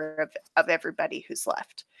leader of everybody who's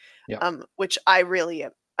left, which I really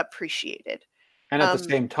appreciated. And at the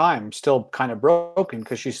same time, still kind of broken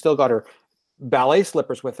because she's still got her ballet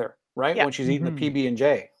slippers with her, right? When she's eating the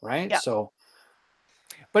PB&J, right? Yeah. So,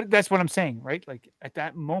 but that's what I'm saying, right? Like at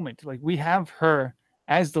that moment, like we have her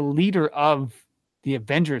as the leader of the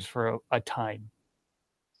Avengers for a time.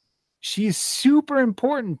 She's super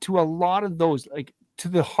important to a lot of those, like to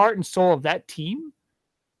the heart and soul of that team.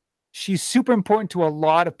 She's super important to a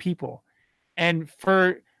lot of people. And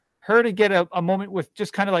for her to get a moment with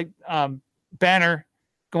just kind of like Banner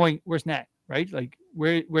going, where's Nat? Right? Like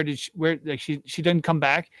where she didn't come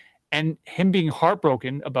back, and him being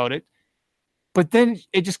heartbroken about it. But then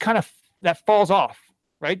it just kind of that falls off,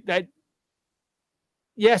 right? That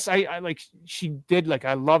yes, I like she did. Like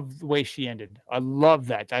I love the way she ended. I love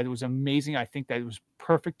that. That was amazing. I think that was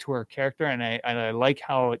perfect to her character, and I like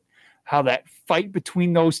how that fight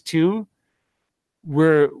between those two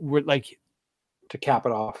were like to cap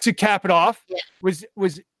it off. Was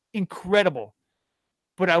incredible.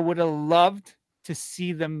 But I would have loved to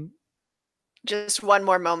see them just one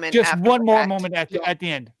more moment. Just one more moment at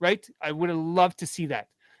the end, right? I would have loved to see that.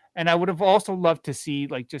 And I would have also loved to see,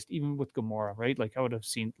 like, just even with Gamora, right? Like, I would have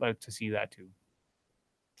loved to see that too.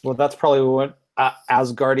 Well, that's probably what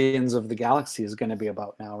As Guardians of the Galaxy is going to be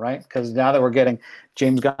about now, right? Because now that we're getting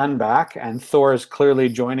James Gunn back and Thor is clearly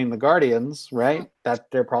joining the Guardians, right?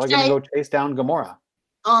 That they're probably going to go chase down Gamora.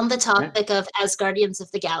 On the topic of As Guardians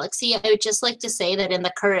of the Galaxy, I would just like to say that in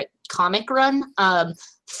the current comic run,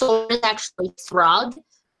 Thor is actually Throg.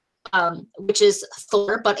 Which is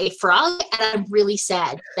Thor, but a frog, and I'm really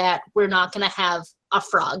sad that we're not going to have a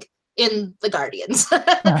frog in the Guardians. But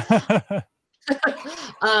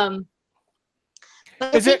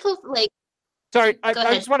I think of like Sorry, I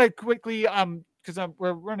ahead. just want to quickly, because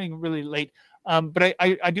we're running really late. But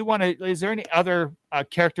I do want to. Is there any other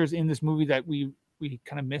characters in this movie that we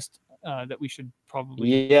kind of missed that we should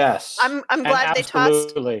probably? Yes. I'm glad they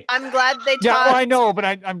tossed. I'm glad they tossed. Yeah, well, I know, but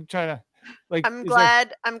I'm trying to. Like, I'm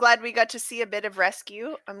glad we got to see a bit of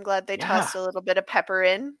rescue. I'm glad they tossed a little bit of pepper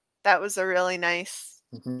in. That was a really nice.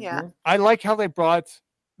 Mm-hmm. Yeah. I like how they brought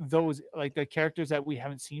those, like, the characters that we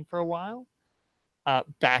haven't seen for a while,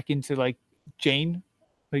 back into, like, Jane,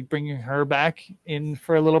 like bringing her back in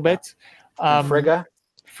for a little bit. Frigga.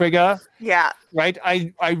 Yeah. Right.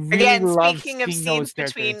 I really love speaking of seeing scenes those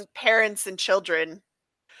characters. between parents and children.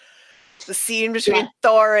 The scene between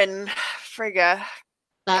Thor and Frigga.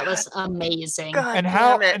 That was amazing. God and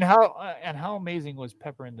how amazing was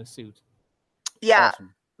Pepper in the suit? Yeah.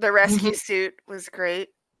 Awesome. The rescue suit was great.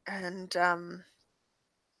 And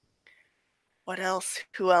what else?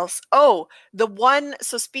 Who else? Oh, the one.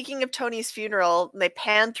 So speaking of Tony's funeral, they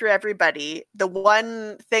pan through everybody. The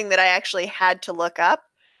one thing that I actually had to look up,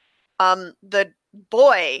 the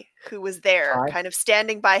boy who was there, kind of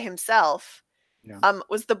standing by himself,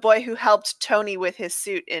 was the boy who helped Tony with his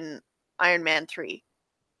suit in Iron Man 3.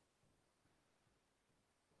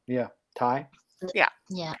 Yeah, Ty. Yeah,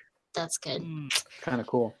 that's good. Kind of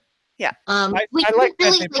cool. Yeah, I like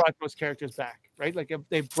that they brought those characters back, right? Like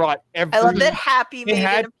they brought every. I love that Happy made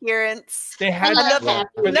an appearance. They had the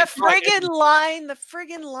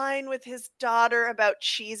friggin' line with his daughter about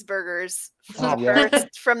cheeseburgers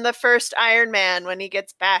from the first Iron Man when he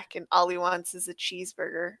gets back and all he wants is a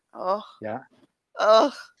cheeseburger. Oh yeah.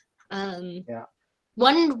 Oh. Yeah.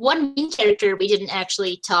 One main character we didn't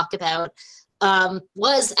actually talk about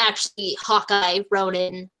was actually Hawkeye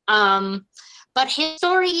Ronin, but his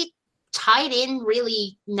story tied in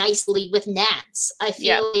really nicely with Nat's. I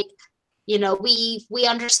feel like, we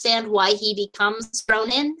understand why he becomes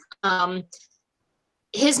Ronin.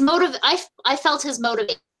 His motive, I felt his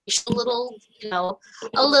motivation a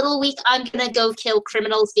little weak. I'm gonna go kill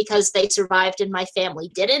criminals because they survived and my family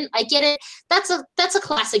didn't. I get it. That's a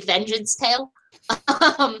classic vengeance tale.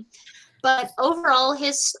 But overall,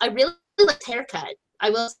 I really liked haircut. I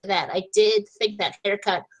will say that. I did think that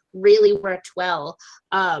haircut really worked well.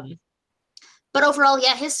 But overall,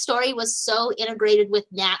 his story was so integrated with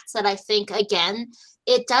Nat's that I think, again,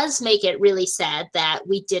 it does make it really sad that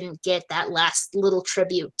we didn't get that last little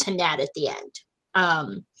tribute to Nat at the end.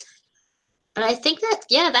 And I think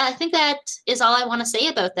that is all I want to say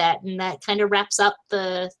about that. And that kind of wraps up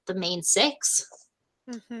the main 6.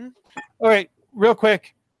 Mm-hmm. All right, real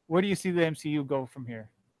quick. Where do you see the MCU go from here?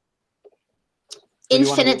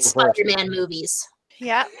 Infinite Spider-Man movies.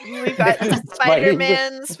 Yeah, we've got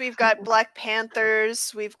Spider-Mans, we've got Black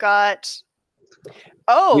Panthers, we've got.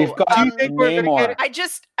 Oh, we've got Namor. I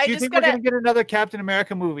just we're gonna get another Captain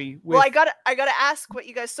America movie? Well, I gotta ask what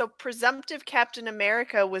you guys. So presumptive Captain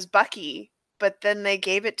America was Bucky, but then they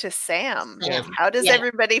gave it to Sam. How does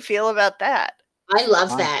everybody feel about that? I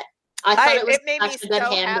love that. I thought it was made me such a good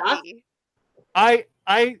handoff.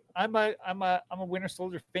 I'm a Winter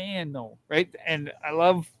Soldier fan though, right? And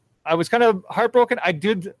I was kind of heartbroken. I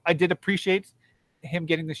did appreciate him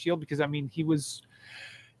getting the shield because he was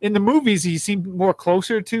in the movies. He seemed more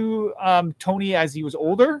closer to Tony as he was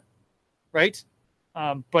older, right?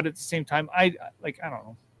 But at the same time, I don't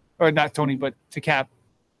know, or not Tony, but to Cap.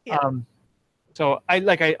 Yeah. So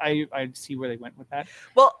I see where they went with that.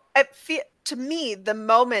 Well, to me, the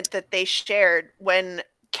moment that they shared when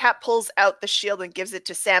Cap pulls out the shield and gives it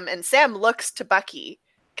to Sam, and Sam looks to Bucky.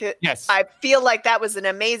 Yes. I feel like that was an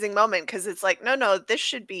amazing moment because it's like, no, this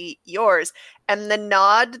should be yours. And the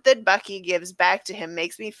nod that Bucky gives back to him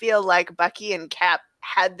makes me feel like Bucky and Cap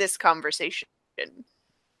had this conversation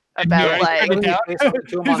about I'm going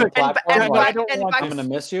to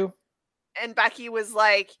miss you. And Bucky was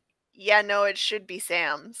like, yeah, no, it should be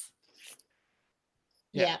Sam's.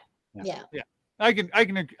 Yeah. I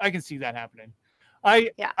can see that happening.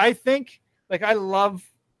 I think I love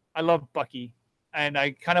Bucky. And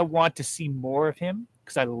I kind of want to see more of him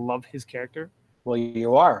because I love his character. Well,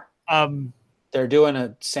 you are. They're doing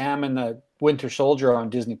a Sam and the Winter Soldier on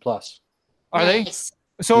Disney Plus. Are they?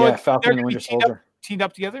 So Falcon and the Winter Soldier teamed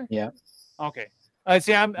up together. Yeah. Okay.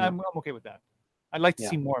 See, I'm okay with that. I'd like to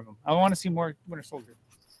see more of him. I want to see more Winter Soldier.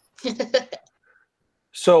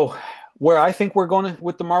 So, where I think we're going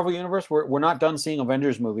with the Marvel Universe, we're not done seeing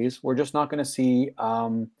Avengers movies. We're just not going to see.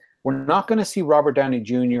 We're not going to see Robert Downey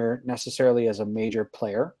Jr. necessarily as a major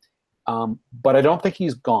player, but I don't think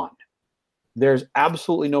he's gone. There's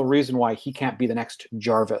absolutely no reason why he can't be the next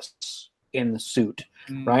Jarvis in the suit,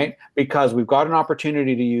 right? Because we've got an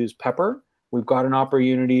opportunity to use Pepper. We've got an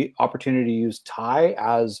opportunity to use Ty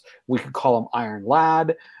as, we could call him Iron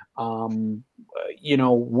Lad.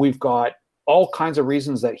 We've got all kinds of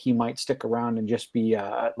reasons that he might stick around and just be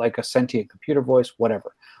like a sentient computer voice,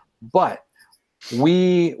 whatever. But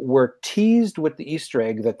we were teased with the Easter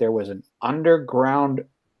egg that there was an underground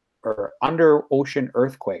or under ocean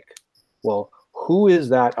earthquake. Well, who is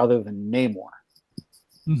that other than Namor?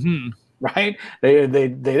 Mm-hmm. Right? They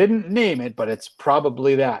didn't name it, but it's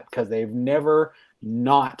probably that, because they've never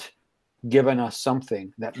not given us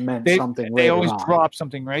something that meant something. They always on. drop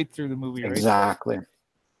something right through the movie. Exactly. Right?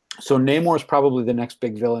 So Namor is probably the next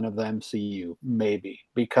big villain of the MCU, maybe,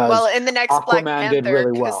 because in the next Aquaman Black Panther, did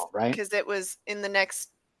really well, right? Because it was in the next.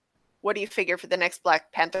 What do you figure for the next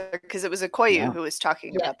Black Panther? Because it was Okoye who was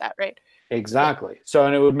talking about that, right? Exactly. So,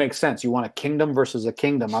 and it would make sense. You want a kingdom versus a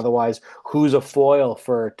kingdom. Otherwise, who's a foil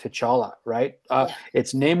for T'Challa, right?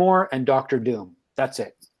 It's Namor and Doctor Doom. That's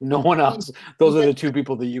it. No one else. Those are the two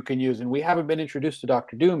people that you can use. And we haven't been introduced to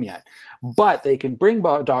Doctor Doom yet. But they can bring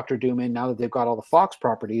Doctor Doom in now that they've got all the Fox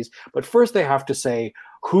properties. But first they have to say,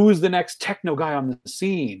 who's the next techno guy on the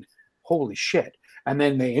scene? Holy shit. And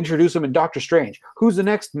then they introduce him in Doctor Strange. Who's the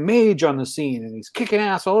next mage on the scene? And he's kicking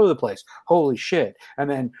ass all over the place. Holy shit. And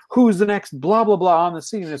then who's the next blah, blah, blah on the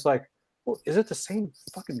scene? And it's like, well, is it the same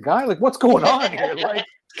fucking guy? Like, what's going on here? Like,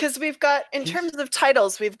 because we've got, in terms of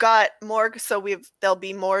titles, we've got more. So there'll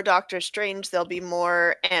be more Doctor Strange. There'll be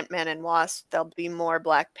more Ant-Man and Wasp. There'll be more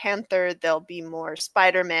Black Panther. There'll be more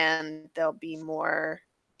Spider-Man. There'll be more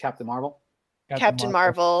Captain Marvel. Captain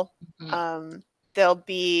Marvel. There'll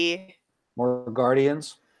be more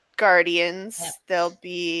Guardians. Yeah. There'll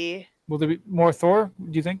be. Will there be more Thor?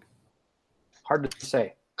 Do you think? Hard to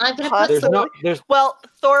say. I'm gonna put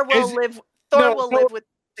Thor will live. Thor will live with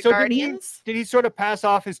the Guardians. Did he sort of pass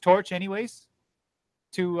off his torch, anyways?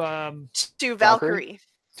 To Valkyrie.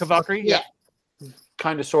 To Valkyrie, yeah.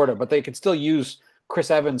 Kind of, sort of, but they could still use Chris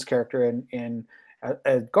Evans' character in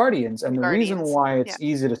Guardians, and the reason why it's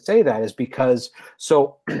easy to say that is because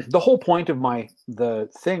the whole point of the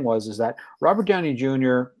thing is that Robert Downey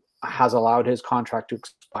Jr. has allowed his contract to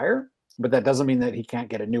expire, but that doesn't mean that he can't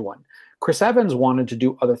get a new one. Chris Evans wanted to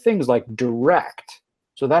do other things like direct,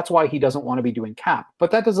 so that's why he doesn't want to be doing Cap.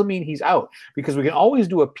 But that doesn't mean he's out, because we can always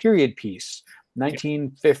do a period piece.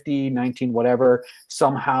 1950, 19 whatever,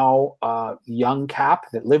 somehow young Cap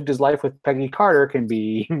that lived his life with Peggy Carter can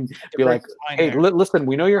be like, hey, listen,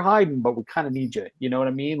 we know you're hiding, but we kind of need you. You know what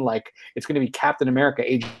I mean? Like, it's going to be Captain America,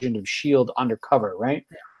 Agent of S.H.I.E.L.D. undercover, right?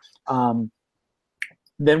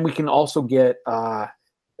 Then we can also get,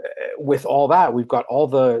 with all that, we've got all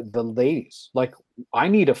the ladies. Like, I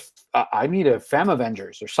need a Femme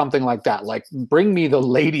Avengers or something like that. Like, bring me the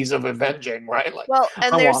ladies of avenging, right? Like, well,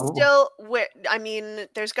 and there's still, I mean,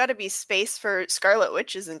 there's got to be space for Scarlet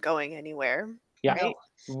Witch isn't going anywhere. Yeah, right?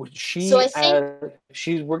 We're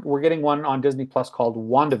getting one on Disney Plus called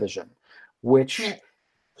WandaVision, which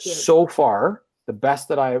so far the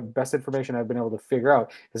best information I've been able to figure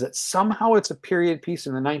out is that somehow it's a period piece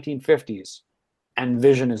in the 1950s, and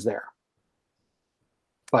Vision is there.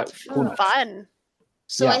 But who knows? Fun.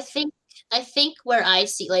 So I think where I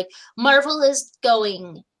see, like, Marvel is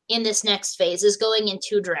going in this next phase is going in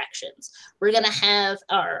two directions. We're going to have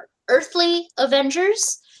our earthly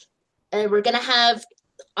Avengers, and we're going to have,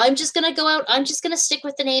 I'm just going to stick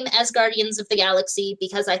with the name as Guardians of the Galaxy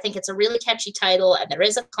because I think it's a really catchy title and there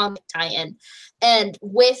is a comic tie-in. And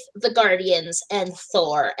with the Guardians and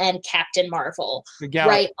Thor and Captain Marvel,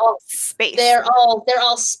 right? All space. They're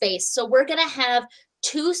all space. So we're going to have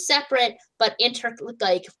two separate but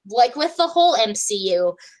like with the whole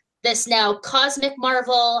MCU, this now cosmic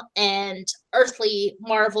Marvel and earthly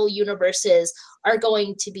Marvel universes are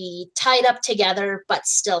going to be tied up together but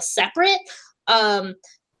still separate.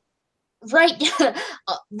 Right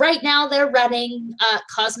now they're running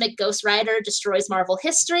Cosmic Ghost Rider destroys Marvel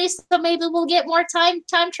history, so maybe we'll get more time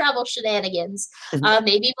travel shenanigans.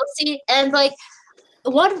 Maybe we'll see. And like,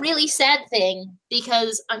 one really sad thing,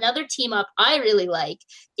 because another team up I really like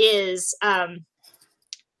is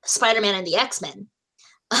Spider-Man and the X-Men.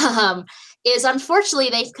 Is unfortunately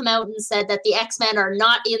they've come out and said that the X-Men are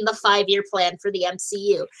not in the 5-year plan for the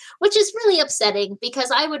MCU, which is really upsetting because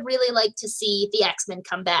I would really like to see the X-Men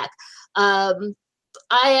come back. I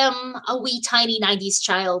am a wee tiny 90s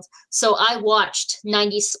child, so I watched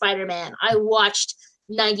 90s Spider-Man. I watched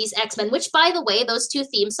 90s X-Men, which, by the way, those two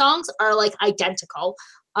theme songs are like identical.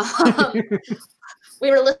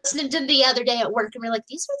 We were listening to them the other day at work and we we're like,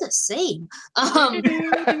 these are the same.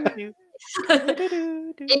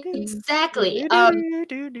 Exactly. So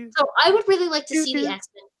I would really like to see the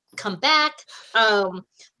X-Men come back.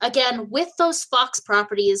 Again, with those Fox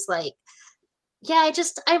properties, like yeah,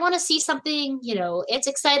 I want to see something, it's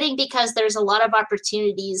exciting because there's a lot of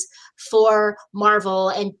opportunities for Marvel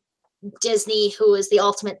and Disney, who is the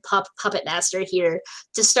ultimate puppet master here,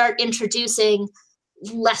 to start introducing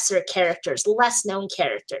lesser characters, less known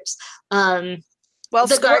characters. Well,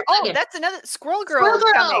 that's another Squirrel Girl is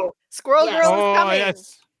coming. Squirrel Girl is coming.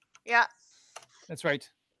 Yes. Yeah. That's right.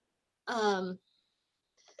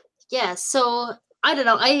 Yeah, so I don't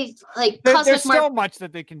know. I like there's so much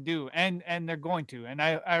that they can do, and they're going to, and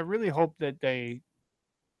I really hope that they,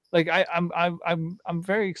 like, I'm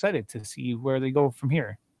very excited to see where they go from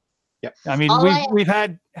here. Yep. I mean, we've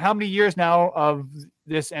had how many years now of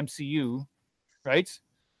this MCU, right?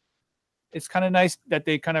 It's kind of nice that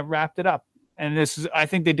they kind of wrapped it up, and I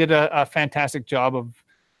think they did a fantastic job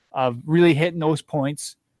of really hitting those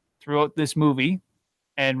points throughout this movie,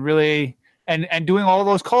 and really. And doing all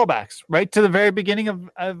those callbacks right to the very beginning of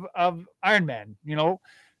Iron Man,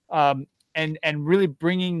 and really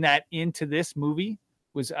bringing that into this movie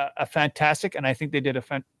was a fantastic, and I think they did a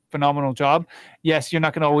phenomenal job. Yes, you're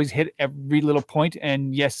not going to always hit every little point,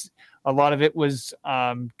 and yes, a lot of it was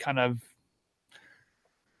kind of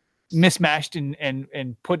mismatched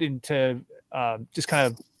and put into just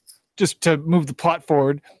to move the plot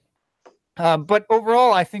forward. But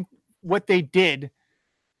overall, I think what they did.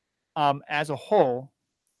 As a whole,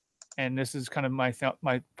 and this is kind of my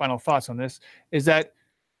final thoughts on this, is that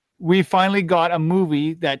we finally got a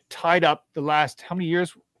movie that tied up the last, how many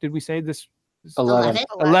years did we say this?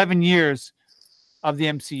 11 years of the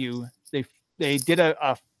MCU. They did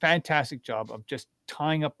a fantastic job of just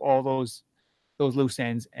tying up all those loose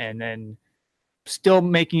ends, and then still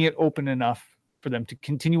making it open enough for them to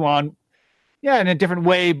continue on, in a different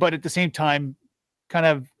way, but at the same time, kind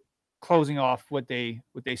of closing off what they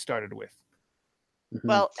started with. Mm-hmm.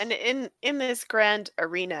 Well, and in this grand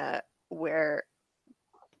arena where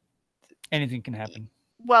anything can happen.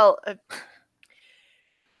 Well,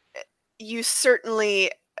 you certainly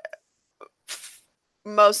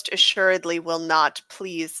most assuredly will not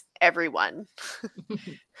please everyone.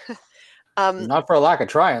 Not for a lack of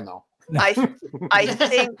trying, though. I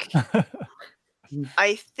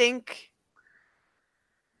think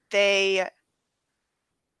they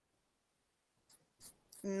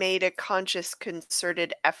made a conscious,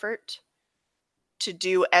 concerted effort to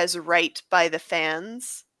do as right by the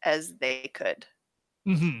fans as they could.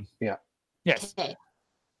 Mm-hmm. Yeah. Yes. Okay.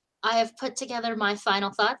 I have put together my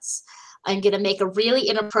final thoughts. I'm going to make a really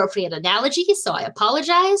inappropriate analogy, so I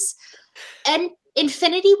apologize. And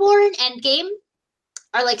Infinity War and Endgame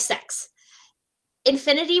are like sex.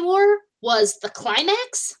 Infinity War was the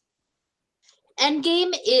climax.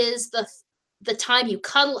 Endgame is the time you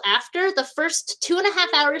cuddle after. The first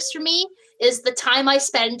 2.5 hours for me is the time I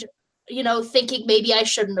spend, thinking maybe I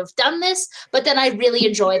shouldn't have done this, but then I really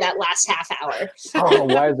enjoy that last half hour. Oh,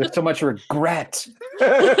 why is there so much regret?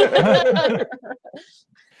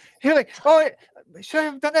 You're like, oh, should I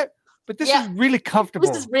have done that? But this is really comfortable.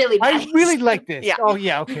 This is really nice. I really like this. Yeah. Oh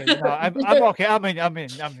yeah, okay. No, I'm okay. I'm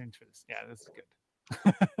into this. Yeah, this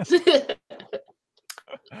is good.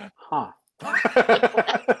 Huh.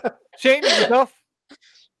 Shane, yourself?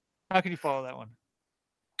 How can you follow that one?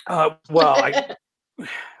 Well,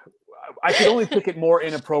 I could only pick it more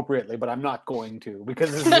inappropriately, but I'm not going to,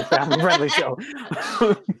 because this is a family-friendly show.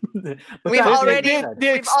 The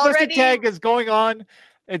explicit tag is going on.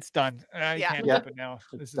 It's done. I can't help it now.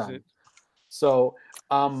 This is it. So,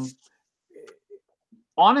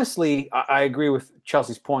 honestly, I agree with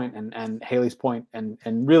Chelsea's point and Haley's point, and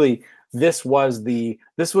really, this was the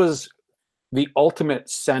ultimate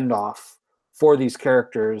send-off for these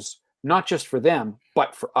characters, not just for them,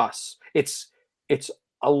 but for us. It's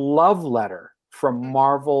a love letter from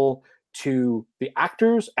Marvel to the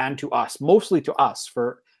actors and to us, mostly to us,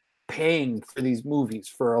 for paying for these movies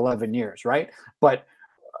for 11 years, right? But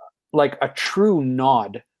like a true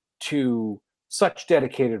nod to such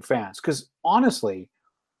dedicated fans, because honestly,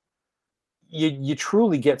 you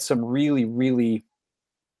truly get some really, really,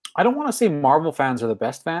 I don't want to say Marvel fans are the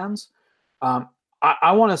best fans.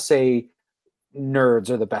 I want to say nerds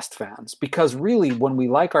are the best fans, because really, when we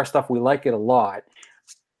like our stuff, we like it a lot.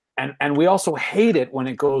 And we also hate it when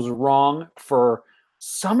it goes wrong for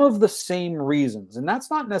some of the same reasons. And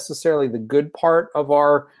that's not necessarily the good part of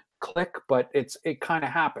our clique, but it kind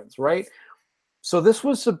of happens, right? So this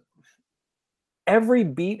was every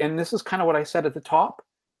beat, and this is kind of what I said at the top,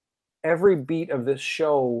 every beat of this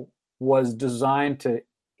show was designed to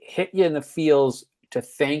hit you in the feels, to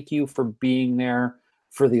thank you for being there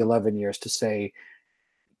for the 11 years, to say,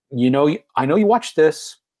 I know you watched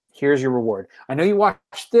this. Here's your reward. I know you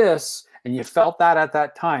watched this and you felt that at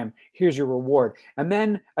that time. here's your reward. And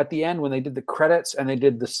then at the end, when they did the credits and they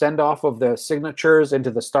did the send off of the signatures into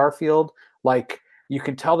the Starfield, like you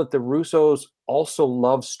can tell that the Russos also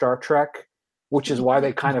love Star Trek, which is why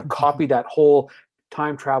they kind of copied that whole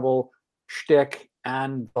time travel shtick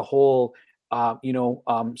and the whole,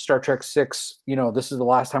 Star Trek 6, this is the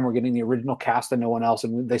last time we're getting the original cast and no one else.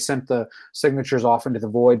 And they sent the signatures off into the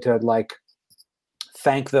void to like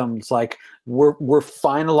thank them. It's like, we're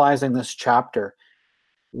finalizing this chapter.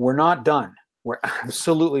 We're not done. We're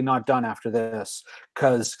absolutely not done after this,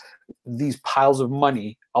 because these piles of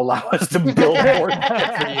money allow us to build more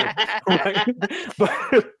for you.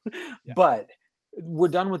 Right? But we're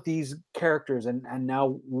done with these characters, and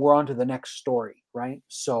now we're on to the next story, right?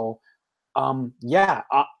 So,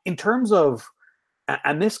 in terms of,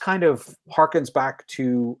 and this kind of harkens back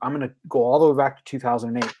to, I'm going to go all the way back to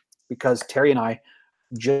 2008, because Terry and I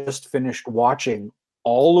just finished watching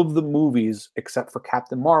all of the movies except for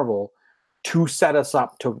Captain Marvel to set us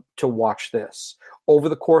up to watch this over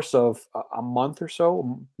the course of a month or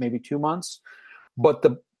so, maybe 2 months. But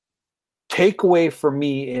the takeaway for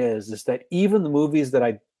me is that even the movies that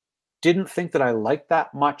I didn't think that I liked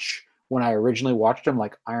that much when I originally watched them,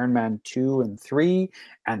 like Iron Man 2 and 3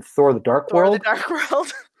 and Thor the Dark World.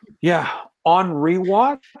 Yeah. On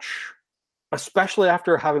rewatch, especially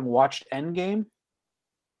after having watched Endgame,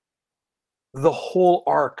 the whole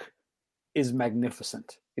arc is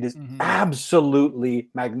magnificent. It is absolutely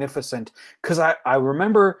magnificent. Because I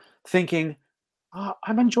remember thinking,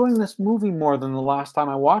 I'm enjoying this movie more than the last time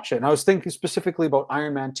I watched it. And I was thinking specifically about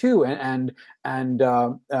Iron Man 2 and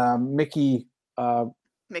Mickey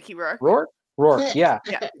Rourke. Rourke, yeah.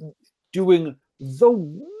 Doing the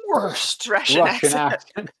worst Russian accent.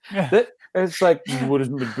 It's like, what is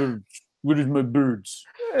my birds? What is my birds?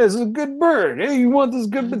 It's a good bird. Hey, you want this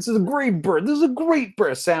good? This is a great bird. This is a great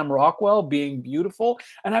bird. Sam Rockwell being beautiful.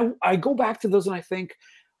 And I go back to those and I think,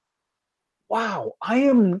 wow,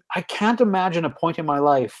 I can't imagine a point in my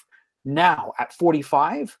life now at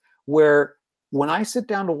 45 where when I sit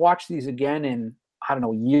down to watch these again in, I don't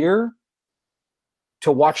know, a year,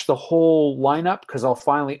 to watch the whole lineup, because I'll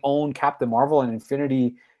finally own Captain Marvel and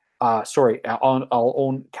I'll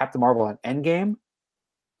own Captain Marvel and Endgame.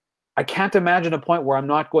 I can't imagine a point where I'm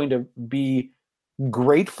not going to be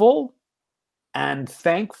grateful and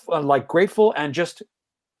thankful, grateful and just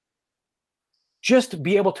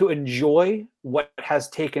be able to enjoy what has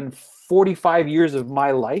taken 45 years of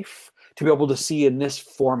my life to be able to see in this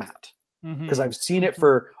format. Because I've seen it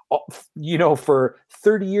for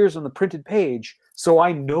 30 years on the printed page. So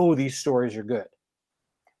I know these stories are good,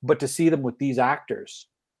 but to see them with these actors,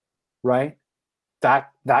 right?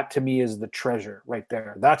 That to me is the treasure right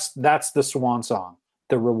there. That's the swan song,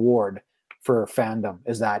 the reward for fandom,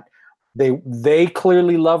 is that they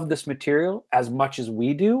clearly love this material as much as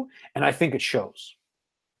we do, and I think it shows.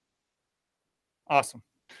 Awesome.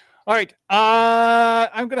 All right,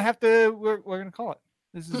 I'm gonna have to. We're gonna call it.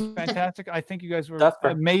 This is fantastic. I think you guys were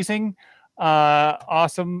amazing,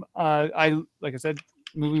 awesome. Like I said,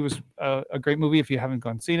 movie was a great movie. If you haven't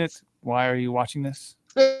gone and seen it, why are you watching this?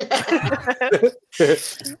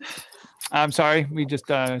 I'm sorry, we just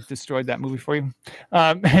destroyed that movie for you.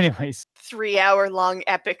 Anyways, 3-hour-long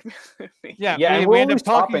epic movie. Yeah, we end up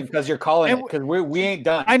talking because you're calling it, because we ain't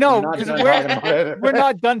done. I know, because we're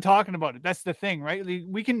not done talking about it. That's the thing, right?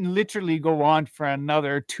 We can literally go on for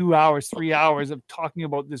another 2 hours, 3 hours of talking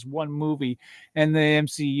about this one movie and the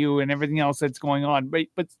MCU and everything else that's going on. But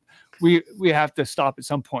we have to stop at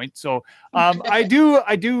some point. So I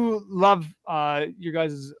do love your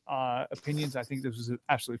guys' opinions. I think this was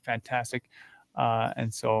absolutely fantastic.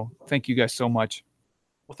 And so thank you guys so much.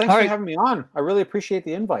 Well, thanks for having me on. I really appreciate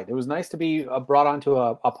the invite. It was nice to be brought onto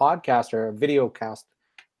a podcast or a video cast.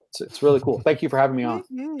 It's really cool. Thank you for having me on.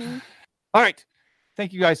 All right.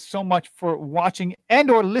 Thank you guys so much for watching and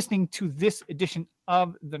or listening to this edition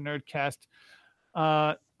of the Nerdcast.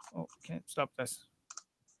 Can't stop this.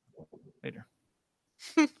 Later.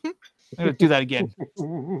 I'm gonna do that again.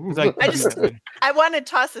 I want to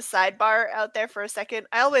toss a sidebar out there for a second.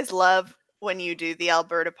 I always love when you do the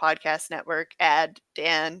Alberta Podcast Network ad,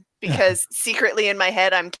 Dan, because secretly in my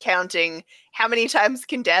head I'm counting how many times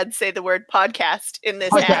can Dad say the word podcast in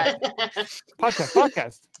this ad.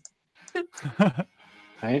 Podcast.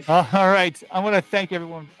 Right. All right. I want to thank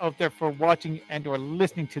everyone out there for watching and or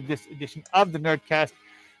listening to this edition of the Nerdcast.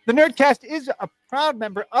 The Nerdcast is a proud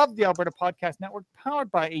member of the Alberta Podcast Network, powered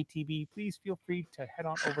by ATB. Please feel free to head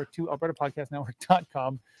on over to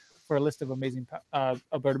albertapodcastnetwork.com for a list of amazing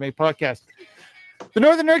Alberta-made podcasts. The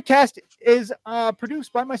Northern Nerdcast is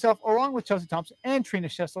produced by myself along with Chelsea Thompson and Trina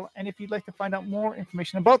Schessel. And if you'd like to find out more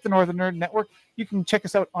information about the Northern Nerd Network, you can check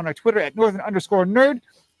us out on our Twitter at Northern_Nerd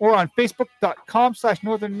or on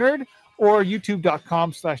Facebook.com/Northern Nerd or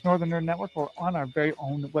YouTube.com/Northern Nerd Network or on our very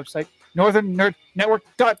own website,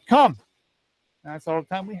 NorthernNerdNetwork.com. That's all the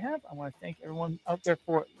time we have. I want to thank everyone out there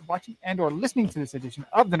for watching and or listening to this edition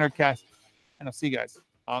of the Nerdcast. And I'll see you guys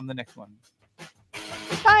on the next one.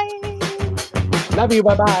 Bye. Love you.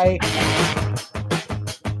 Bye-bye.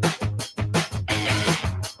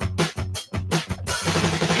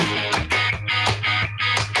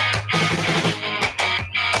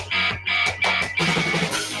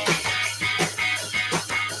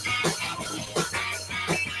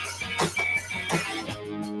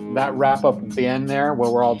 That wrap up at the end there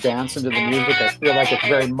where we're all dancing to the music, I feel like it's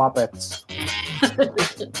very Muppets.